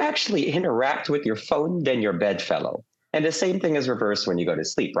 you actually interact with your phone than your bedfellow. And the same thing is reversed when you go to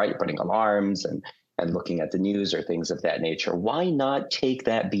sleep, right? You're putting alarms and looking at the news or things of that nature. Why not take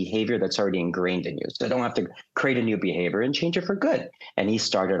that behavior that's already ingrained in you? So don't have to create a new behavior and change it for good. And he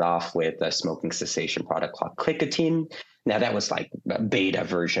started off with a smoking cessation product called Clicatine. Now that was like a beta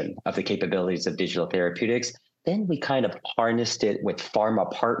version of the capabilities of digital therapeutics. Then we kind of harnessed it with pharma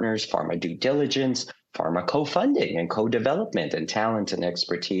partners, pharma due diligence, pharma co-funding and co-development and talent and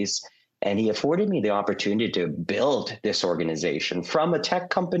expertise. And he afforded me the opportunity to build this organization from a tech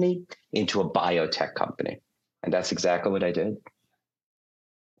company into a biotech company. And that's exactly what I did.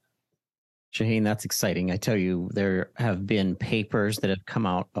 Shaheen, that's exciting. I tell you, there have been papers that have come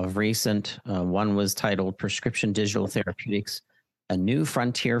out of recent. One was titled Prescription Digital Therapeutics, A New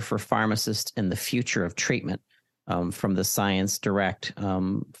Frontier for Pharmacists and the Future of Treatment, from the Science Direct.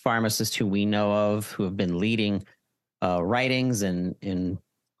 Pharmacists who we know of who have been leading writings and in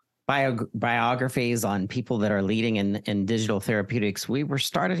biographies on people that are leading in digital therapeutics. We were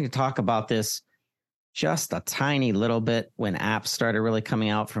starting to talk about this just a tiny little bit when apps started really coming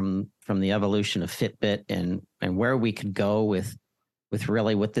out from the evolution of Fitbit and where we could go with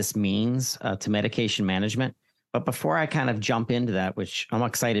really what this means to medication management. But before I kind of jump into that, which I'm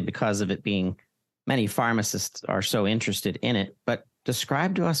excited because of it being many pharmacists are so interested in it, but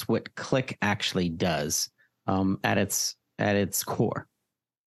describe to us what Click actually does at its core.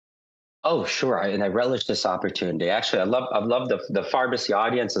 Oh, sure. And I relish this opportunity. Actually, I love the pharmacy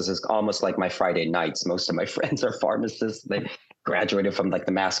audience. This is almost like my Friday nights. Most of my friends are pharmacists. They graduated from like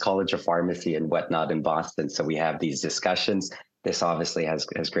the Mass College of Pharmacy and whatnot in Boston. So we have these discussions. This obviously has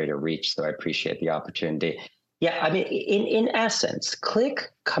greater reach. So I appreciate the opportunity. Yeah, I mean, in essence,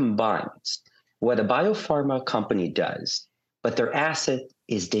 Click combines what a biopharma company does, but their asset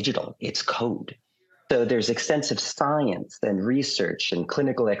is digital. It's code. So there's extensive science and research and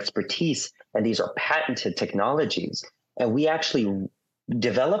clinical expertise, and these are patented technologies. And we actually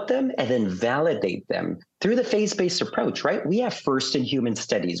develop them and then validate them through the phase-based approach, right? We have first-in-human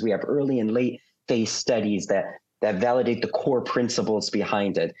studies. We have early and late-phase studies that validate the core principles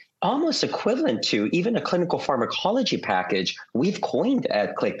behind it, almost equivalent to even a clinical pharmacology package we've coined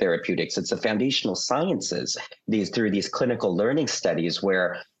at Click Therapeutics. It's the foundational sciences through these clinical learning studies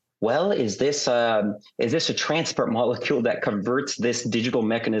where, well, is this a transport molecule that converts this digital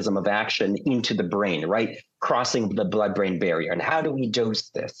mechanism of action into the brain, right? Crossing the blood-brain barrier. And how do we dose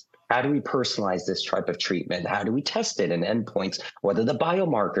this? How do we personalize this type of treatment? How do we test it in endpoints? What are the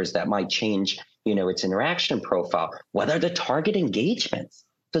biomarkers that might change, its interaction profile? What are the target engagements?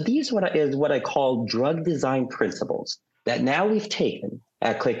 So these is what I call drug design principles that now we've taken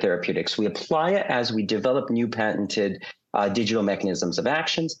at Click Therapeutics. We apply it as we develop new patented digital mechanisms of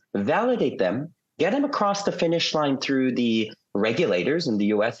actions, validate them, get them across the finish line through the regulators. In the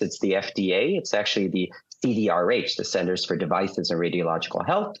US, it's the FDA. It's actually the CDRH, the Centers for Devices and Radiological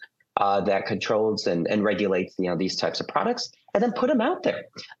Health, that controls and regulates these types of products, and then put them out there.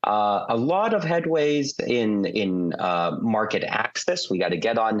 A lot of headways in market access. We got to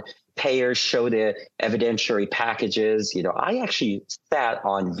get on payers show the evidentiary packages. I actually sat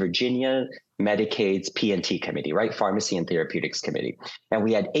on Virginia Medicaid's P&T committee, right? Pharmacy and Therapeutics Committee. And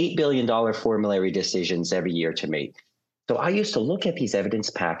we had $8 billion formulary decisions every year to make. So I used to look at these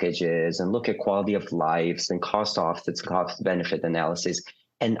evidence packages and look at quality of lives and cost offsets, cost benefit analysis.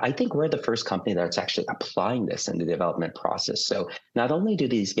 And I think we're the first company that's actually applying this in the development process. So not only do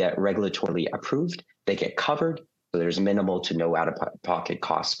these get regulatorily approved, they get covered. So there's minimal to no out-of-pocket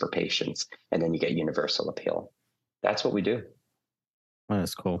costs for patients. And then you get universal appeal. That's what we do. Well,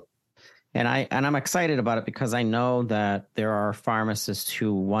 that's cool. And I'm excited about it because I know that there are pharmacists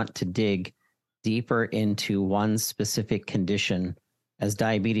who want to dig deeper into one specific condition as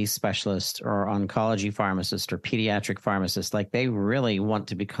diabetes specialist or oncology pharmacist or pediatric pharmacist. Like they really want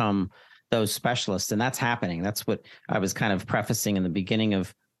to become those specialists. And that's happening. That's what I was kind of prefacing in the beginning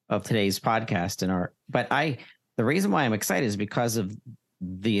of today's podcast. The reason why I'm excited is because of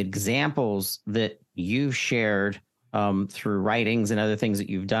the examples that you've shared through writings and other things that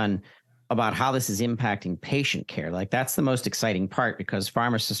you've done about how this is impacting patient care. Like that's the most exciting part because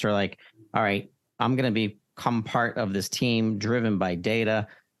pharmacists are like, all right, I'm going to become part of this team driven by data.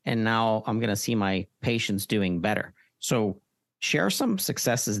 And now I'm going to see my patients doing better. So share some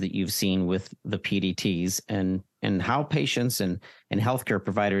successes that you've seen with the PDTs and how patients and healthcare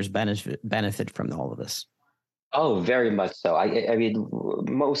providers benefit from all of this. Oh, very much so. I mean,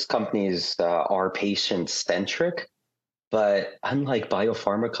 most companies are patient-centric, but unlike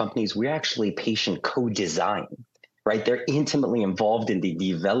biopharma companies, we're actually patient co-design, right? They're intimately involved in the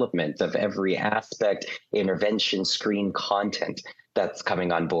development of every aspect, intervention, screen, content that's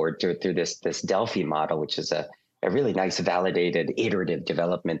coming on board through this Delphi model, which is a really nice, validated, iterative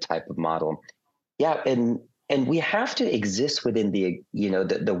development type of model. Yeah, and we have to exist within the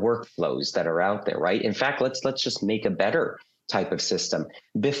workflows that are out there, right? In fact, let's just make a better type of system.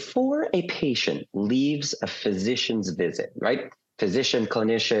 Before a patient leaves a physician's visit, right? Physician,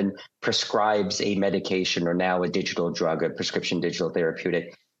 clinician prescribes a medication or now a digital drug, a prescription digital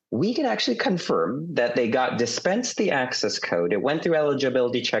therapeutic. We can actually confirm that they got dispensed the access code. It went through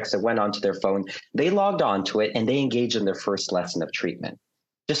eligibility checks. It went onto their phone. They logged onto it and they engaged in their first lesson of treatment.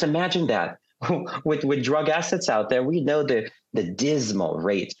 Just imagine that. With drug assets out there, we know the dismal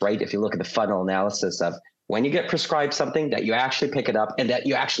rates, right? If you look at the funnel analysis of when you get prescribed something, that you actually pick it up and that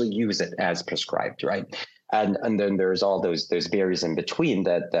you actually use it as prescribed, right? And then there's all those barriers in between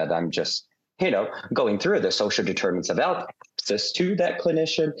that I'm just going through the social determinants of health, access to that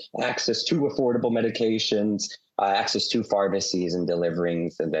clinician, access to affordable medications, access to pharmacies and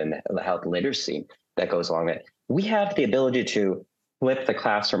deliverings, and then the health literacy that goes along with it. We have the ability to flip the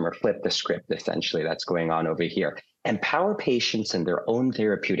classroom or flip the script, essentially, that's going on over here. Empower patients in their own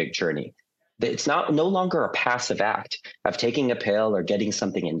therapeutic journey. It's no longer a passive act of taking a pill or getting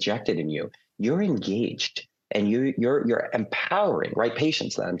something injected in you. You're engaged and you're empowering, right?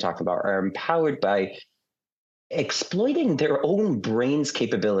 Patients that I'm talking about are empowered by exploiting their own brain's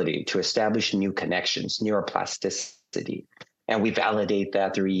capability to establish new connections, neuroplasticity. And we validate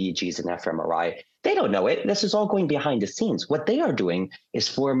that through EEGs and fMRI. They don't know it. This is all going behind the scenes. What they are doing is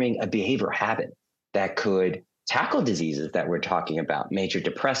forming a behavior habit that could tackle diseases that we're talking about, major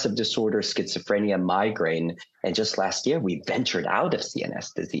depressive disorder, schizophrenia, migraine. And just last year, we ventured out of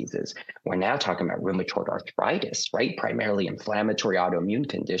CNS diseases. We're now talking about rheumatoid arthritis, right? Primarily inflammatory autoimmune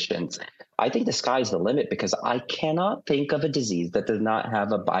conditions. I think the sky's the limit because I cannot think of a disease that does not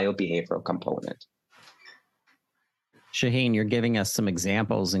have a biobehavioral component. Shaheen, you're giving us some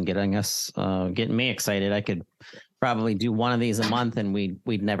examples and getting me excited. I could probably do one of these a month and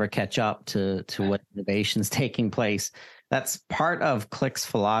we'd never catch up to what innovation's taking place. That's part of Click's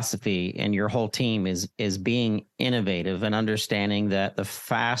philosophy, and your whole team is being innovative and understanding that the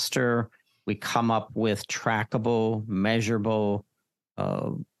faster we come up with trackable, measurable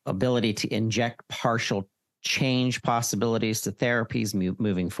ability to inject partial change possibilities to therapies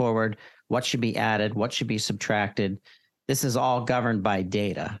moving forward, what should be added, what should be subtracted. This is all governed by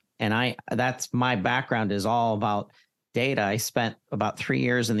data. And that's my background is all about data. I spent about 3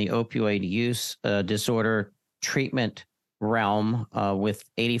 years in the opioid use disorder treatment realm with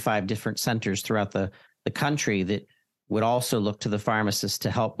 85 different centers throughout the country that would also look to the pharmacist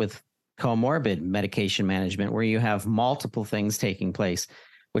to help with comorbid medication management, where you have multiple things taking place,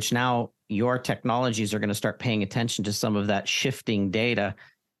 which now your technologies are going to start paying attention to some of that shifting data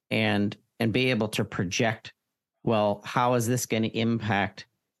and be able to project, well, how is this going to impact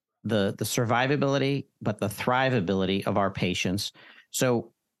the survivability, but the thrivability of our patients?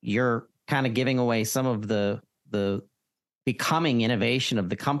 So you're kind of giving away some of the becoming innovation of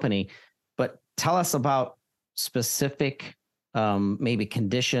the company, but tell us about specific maybe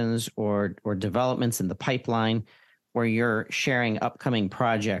conditions or developments in the pipeline where you're sharing upcoming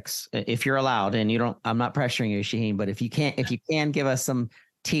projects, if you're allowed, and you don't, I'm not pressuring you, Shaheen, but if you can give us some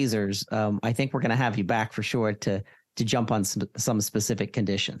teasers, I think we're going to have you back for sure to jump on some specific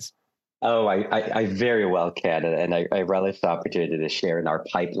conditions. Oh, I very well can, and I relish the opportunity to share in our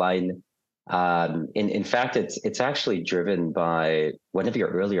pipeline. In fact, it's actually driven by one of your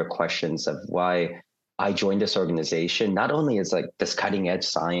earlier questions of why I joined this organization. Not only is like this cutting edge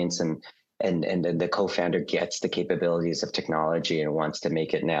science and the co-founder gets the capabilities of technology and wants to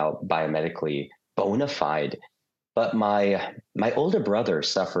make it now biomedically bona fide, but my older brother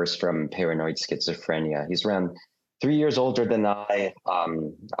suffers from paranoid schizophrenia. He's around 3 years older than I.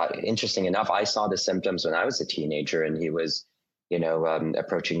 Interesting enough, I saw the symptoms when I was a teenager, and he was,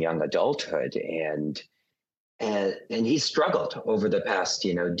 approaching young adulthood, and he struggled over the past,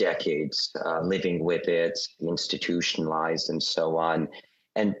 decades, living with it, institutionalized, and so on.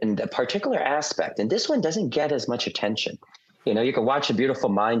 And the particular aspect, and this one doesn't get as much attention. You can watch A Beautiful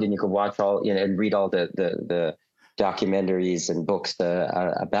Mind, and you can watch all, and read all the documentaries and books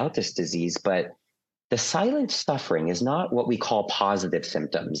about this disease, but the silent suffering is not what we call positive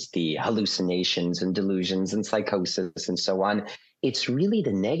symptoms, the hallucinations and delusions and psychosis and so on. It's really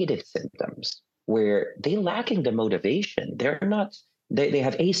the negative symptoms where they're lacking the motivation. They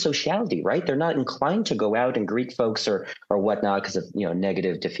have asociality, right? They're not inclined to go out and greet folks or whatnot because of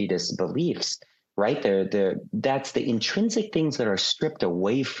negative defeatist beliefs, right? That's the intrinsic things that are stripped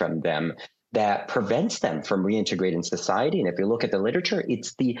away from them that prevents them from reintegrating in society. And if you look at the literature,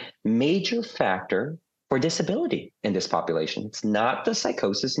 it's the major factor for disability in this population. It's not the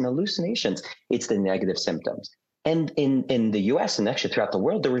psychosis and hallucinations, it's the negative symptoms. And in the US and actually throughout the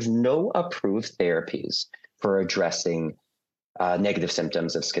world, there is no approved therapies for addressing negative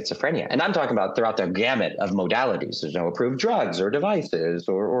symptoms of schizophrenia. And I'm talking about throughout the gamut of modalities. There's no approved drugs or devices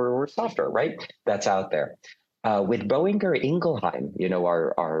or software, right? That's out there. With Boehringer Ingelheim,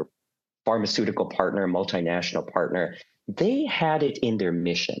 our pharmaceutical partner, multinational partner, they had it in their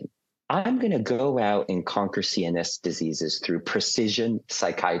mission. I'm going to go out and conquer CNS diseases through precision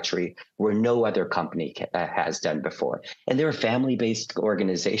psychiatry where no other company has done before. And they're a family-based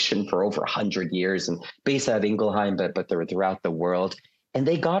organization for over 100 years and based out of Ingelheim, but they're throughout the world. And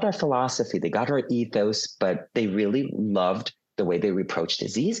they got our philosophy, they got our ethos, but they really loved the way they approach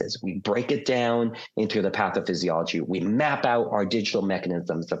diseases. We break it down into the pathophysiology. We map out our digital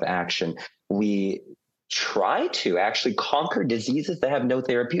mechanisms of action. We try to actually conquer diseases that have no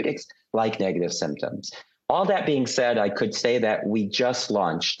therapeutics, like negative symptoms. All that being said, I could say that we just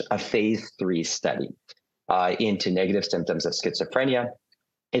launched a phase 3 study into negative symptoms of schizophrenia.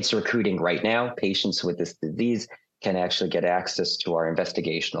 It's recruiting right now. Patients with this disease can actually get access to our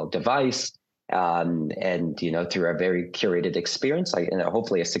investigational device. And through a very curated experience, and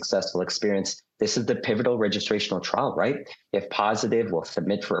hopefully a successful experience, this is the pivotal registrational trial, right? If positive, we'll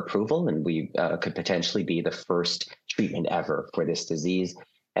submit for approval, and we could potentially be the first treatment ever for this disease.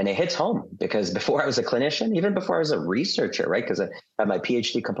 And it hits home because before I was a clinician, even before I was a researcher, right? Because at my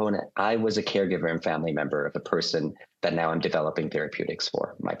PhD component, I was a caregiver and family member of a person that now I'm developing therapeutics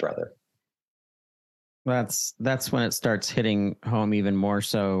for, my brother. That's when it starts hitting home even more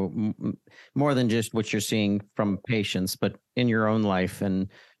so, more than just what you're seeing from patients, but in your own life. And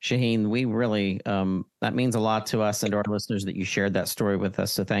Shaheen, we really, that means a lot to us and to our listeners that you shared that story with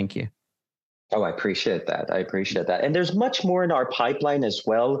us. So thank you. Oh, I appreciate that. And there's much more in our pipeline as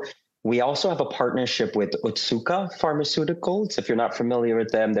well. We also have a partnership with Otsuka Pharmaceuticals. If you're not familiar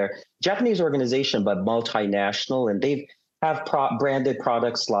with them, they're a Japanese organization, but multinational, and they have branded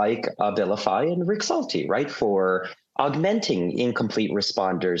products like Abilify and Rexulti, right, for augmenting incomplete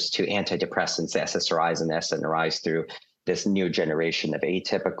responders to antidepressants, SSRIs and SNRIs through this new generation of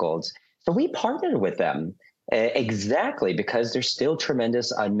atypicals. So we partnered with them exactly because there's still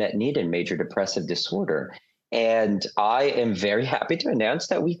tremendous unmet need in major depressive disorder. And I am very happy to announce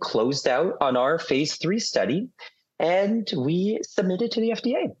that we closed out on our phase 3 study and we submitted to the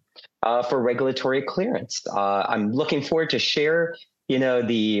FDA for regulatory clearance. I'm looking forward to share,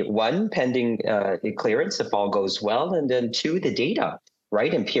 the one pending clearance if all goes well, and then 2, the data,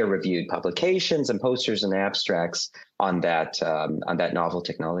 right, in peer-reviewed publications and posters and abstracts on that novel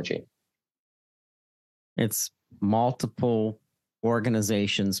technology. It's multiple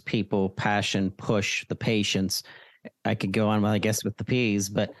organizations, people, passion, push, the patients. I could go on, I guess, with the P's,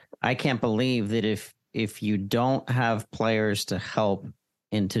 but I can't believe that if you don't have players to help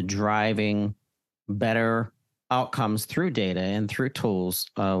into driving better outcomes through data and through tools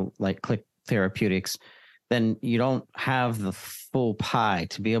like Click Therapeutics, then you don't have the full pie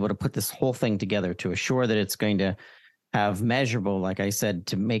to be able to put this whole thing together to assure that it's going to have measurable, like I said,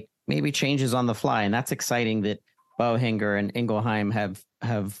 to make maybe changes on the fly. And that's exciting that Bohinger and Ingelheim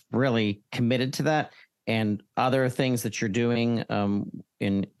have really committed to that. And other things that you're doing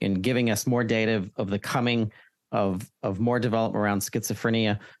in giving us more data of the coming of more development around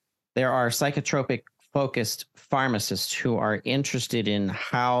schizophrenia. There are psychotropic focused pharmacists who are interested in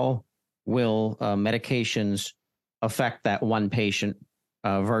how will medications affect that one patient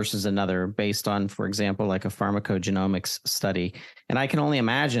versus another based on, for example, like a pharmacogenomics study. And I can only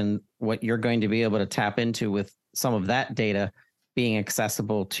imagine what you're going to be able to tap into with some of that data being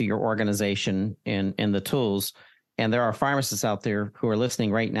accessible to your organization in the tools. And there are pharmacists out there who are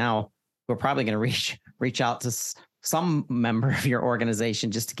listening right now who are probably going to reach out to some member of your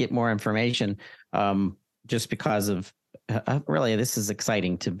organization just to get more information, just because of really, this is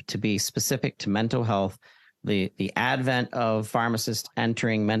exciting to be specific to mental health, the advent of pharmacists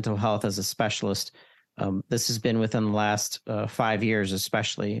entering mental health as a specialist. This has been within the last 5 years,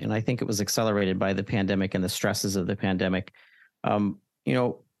 especially, and I think it was accelerated by the pandemic and the stresses of the pandemic.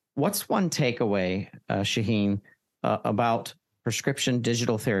 What's one takeaway, Shaheen, about prescription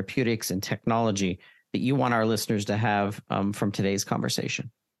digital therapeutics and technology that you want our listeners to have from today's conversation?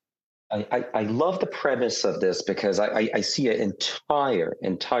 I love the premise of this because I see an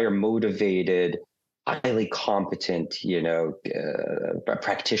entire motivated, highly competent,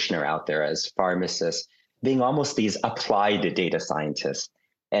 practitioner out there as pharmacists being almost these applied data scientists,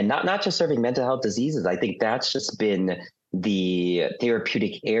 and not just serving mental health diseases. I think that's just been the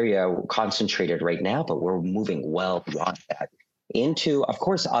therapeutic area concentrated right now, but we're moving well beyond that into, of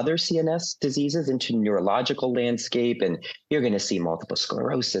course, other CNS diseases, into neurological landscape. And you're going to see multiple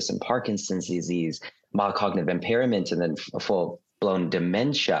sclerosis and Parkinson's disease, mild cognitive impairment, and then full-blown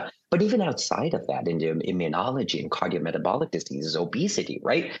dementia. But even outside of that, into immunology and cardiometabolic diseases, obesity,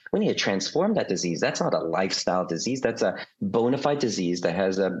 right? We need to transform that disease. That's not a lifestyle disease. That's a bona fide disease that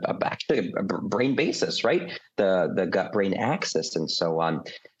has actually a brain basis, right? The gut-brain axis and so on.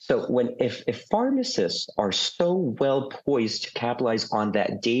 So if pharmacists are so well poised to capitalize on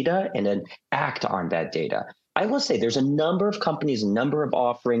that data and then act on that data, I will say there's a number of companies, a number of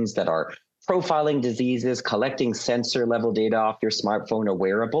offerings that are profiling diseases, collecting sensor level data off your smartphone or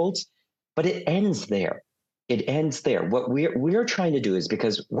wearables, but it ends there. It ends there. What we're trying to do is,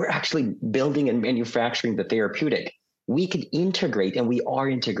 because we're actually building and manufacturing the therapeutic, we can integrate, and we are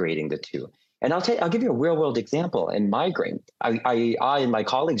integrating the two. And I'll give you a real world example. In migraine, I and my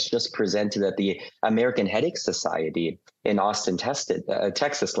colleagues just presented at the American Headache Society in Austin,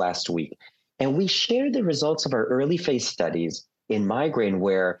 Texas last week. And we shared the results of our early phase studies in migraine,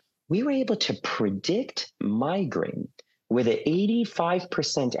 where we were able to predict migraine with an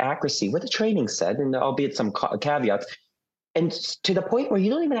 85% accuracy with a training set, and albeit some caveats, and to the point where you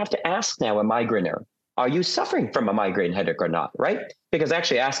don't even have to ask now a migraineur, are you suffering from a migraine headache or not, right? Because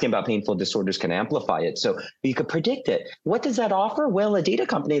actually asking about painful disorders can amplify it. So you could predict it. What does that offer? Well, a data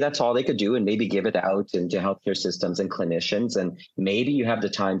company, that's all they could do, and maybe give it out into healthcare systems and clinicians. And maybe you have the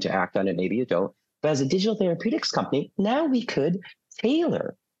time to act on it, maybe you don't. But as a digital therapeutics company, now we could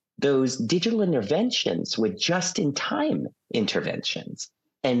tailor those digital interventions with just-in-time interventions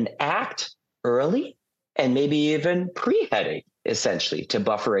and act early and maybe even pre-headache, essentially, to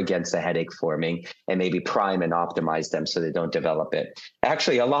buffer against the headache forming and maybe prime and optimize them so they don't develop it.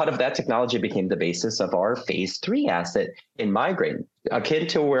 Actually, a lot of that technology became the basis of our phase 3 asset in migraine. Akin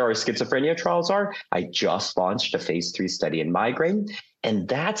to where our schizophrenia trials are, I just launched a phase 3 study in migraine, and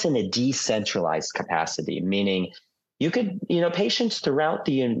that's in a decentralized capacity, meaning you could, patients throughout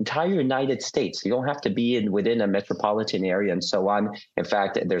the entire United States. You don't have to be within a metropolitan area and so on. In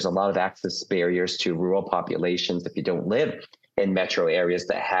fact, there's a lot of access barriers to rural populations if you don't live in metro areas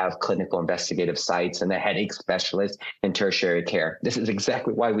that have clinical investigative sites and a headache specialist and tertiary care. This is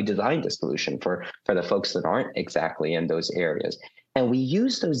exactly why we designed a solution for the folks that aren't exactly in those areas. And we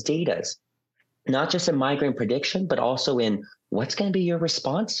use those data, not just in migraine prediction, but also in what's going to be your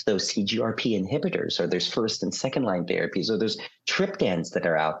response to those CGRP inhibitors, or there's first and second line therapies, or those triptans that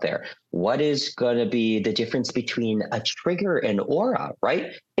are out there. What is going to be the difference between a trigger and aura,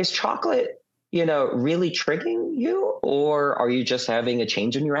 right? Is chocolate, really triggering you, or are you just having a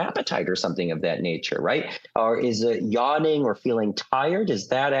change in your appetite or something of that nature, right? Or is it yawning or feeling tired? Is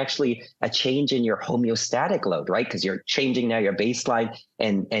that actually a change in your homeostatic load, right? Because you're changing now your baseline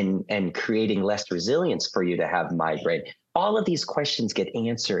and creating less resilience for you to have migraine. All of these questions get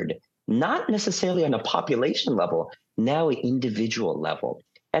answered, not necessarily on a population level, now an individual level.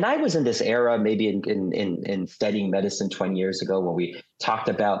 And I was in this era, maybe in studying medicine 20 years ago, when we talked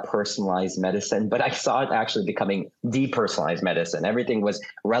about personalized medicine, but I saw it actually becoming depersonalized medicine. Everything was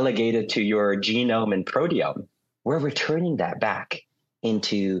relegated to your genome and proteome. we're returning that back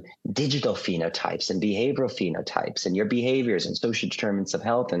into digital phenotypes and behavioral phenotypes and your behaviors and social determinants of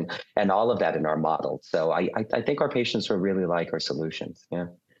health and all of that in our model. So I think our patients will really like our solutions. Yeah.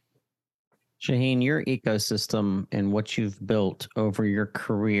 Shaheen, your ecosystem and what you've built over your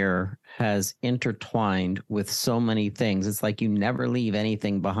career has intertwined with so many things. It's like you never leave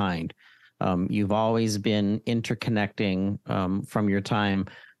anything behind. You've always been interconnecting from your time,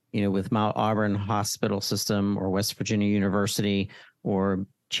 with Mount Auburn Hospital System or West Virginia University or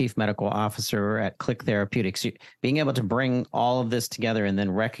Chief Medical Officer at Click Therapeutics. Being able to bring all of this together and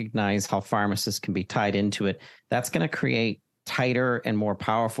then recognize how pharmacists can be tied into it, that's going to create tighter and more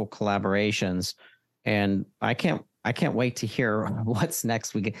powerful collaborations. And I can't wait to hear what's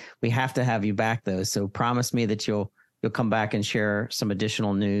next. We have to have you back though. So promise me that you'll come back and share some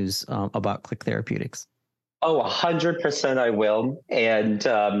additional news about Click Therapeutics. Oh, 100% I will. And,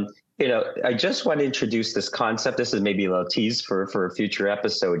 I just want to introduce this concept. This is maybe a little tease for a future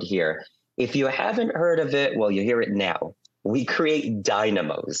episode here. If you haven't heard of it, well, you hear it now. We create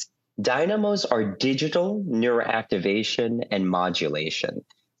dynamos. Dynamos are digital neuroactivation and modulation.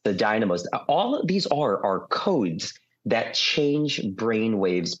 The dynamos, all of these are codes that change brain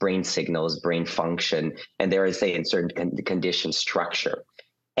waves, brain signals, brain function, and there is in certain condition structure.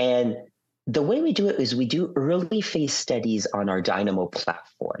 And the way we do it is we do early phase studies on our Dynamo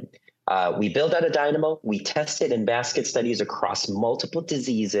platform. We build out a Dynamo, we test it in basket studies across multiple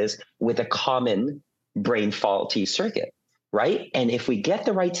diseases with a common brain faulty circuit. Right. And if we get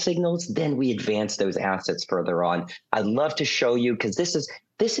the right signals, then we advance those assets further on. I'd love to show you, because this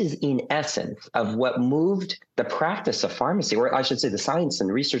is in essence of what moved the practice of pharmacy, or I should say the science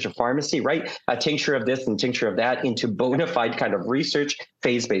and research of pharmacy, right? A tincture of this and tincture of that into bona fide kind of research,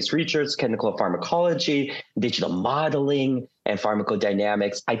 phase-based research, clinical pharmacology, digital modeling, and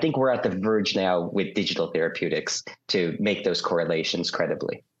pharmacodynamics. I think we're at the verge now with digital therapeutics to make those correlations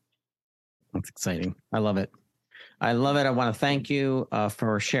credibly. That's exciting. I love it. I love it. I want to thank you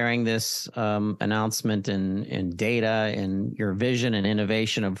for sharing this announcement and data and your vision and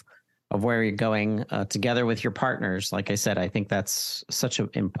innovation of where you're going together with your partners. Like I said, I think that's such an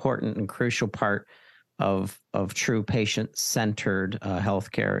important and crucial part of true patient-centered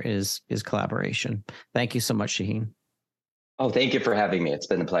healthcare is collaboration. Thank you so much, Shaheen. Oh, thank you for having me. It's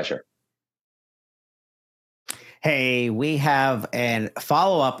been a pleasure. Hey, we have a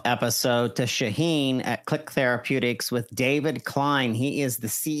follow-up episode to Shaheen at Click Therapeutics with David Klein. He is the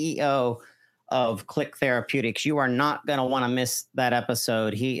CEO of Click Therapeutics. You are not going to want to miss that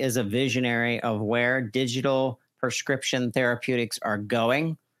episode. He is a visionary of where digital prescription therapeutics are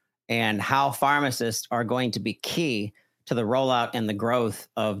going and how pharmacists are going to be key to the rollout and the growth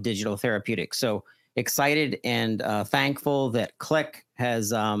of digital therapeutics. So excited and thankful that Click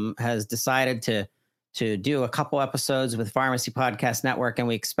has decided to do a couple episodes with Pharmacy Podcast Network, and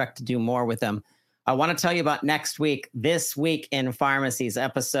we expect to do more with them. I want to tell you about next week, This Week in Pharmacy's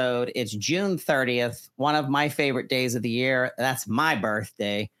episode. It's June 30th, one of my favorite days of the year. That's my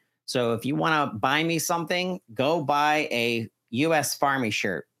birthday. So if you want to buy me something, go buy a US Pharmy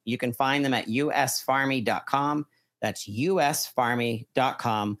shirt. You can find them at uspharmy.com. That's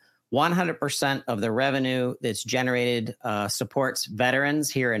uspharmy.com. 100% of the revenue that's generated supports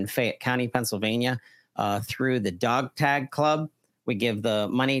veterans here in Fayette County, Pennsylvania, through the Dog Tag Club. We give the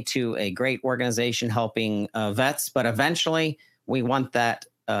money to a great organization helping vets, but eventually we want that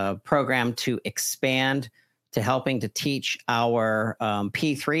program to expand to helping to teach our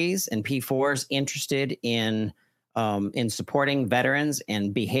P3s and P4s interested in supporting veterans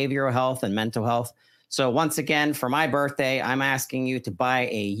and behavioral health and mental health. So once again, for my birthday, I'm asking you to buy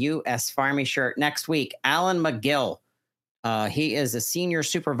a US Pharmy shirt next week. Alan McGill, he is a senior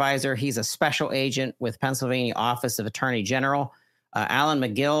supervisor. He's a special agent with Pennsylvania Office of Attorney General. Alan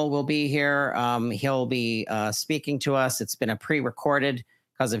McGill will be here. He'll be speaking to us. It's been a pre-recorded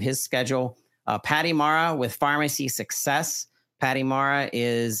because of his schedule. Patty Mara with Pharmacy Success. Patty Mara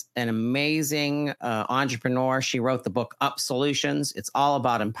is an amazing entrepreneur. She wrote the book Up Solutions. It's all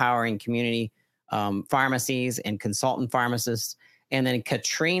about empowering community pharmacies and consultant pharmacists. And then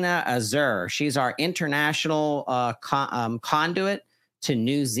Katrina Azur, she's our international conduit to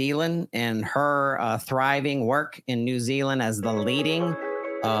New Zealand and her thriving work in New Zealand as the leading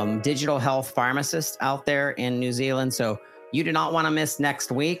digital health pharmacist out there in New Zealand. So you do not want to miss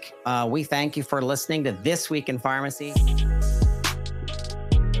next week. We thank you for listening to This Week in Pharmacy.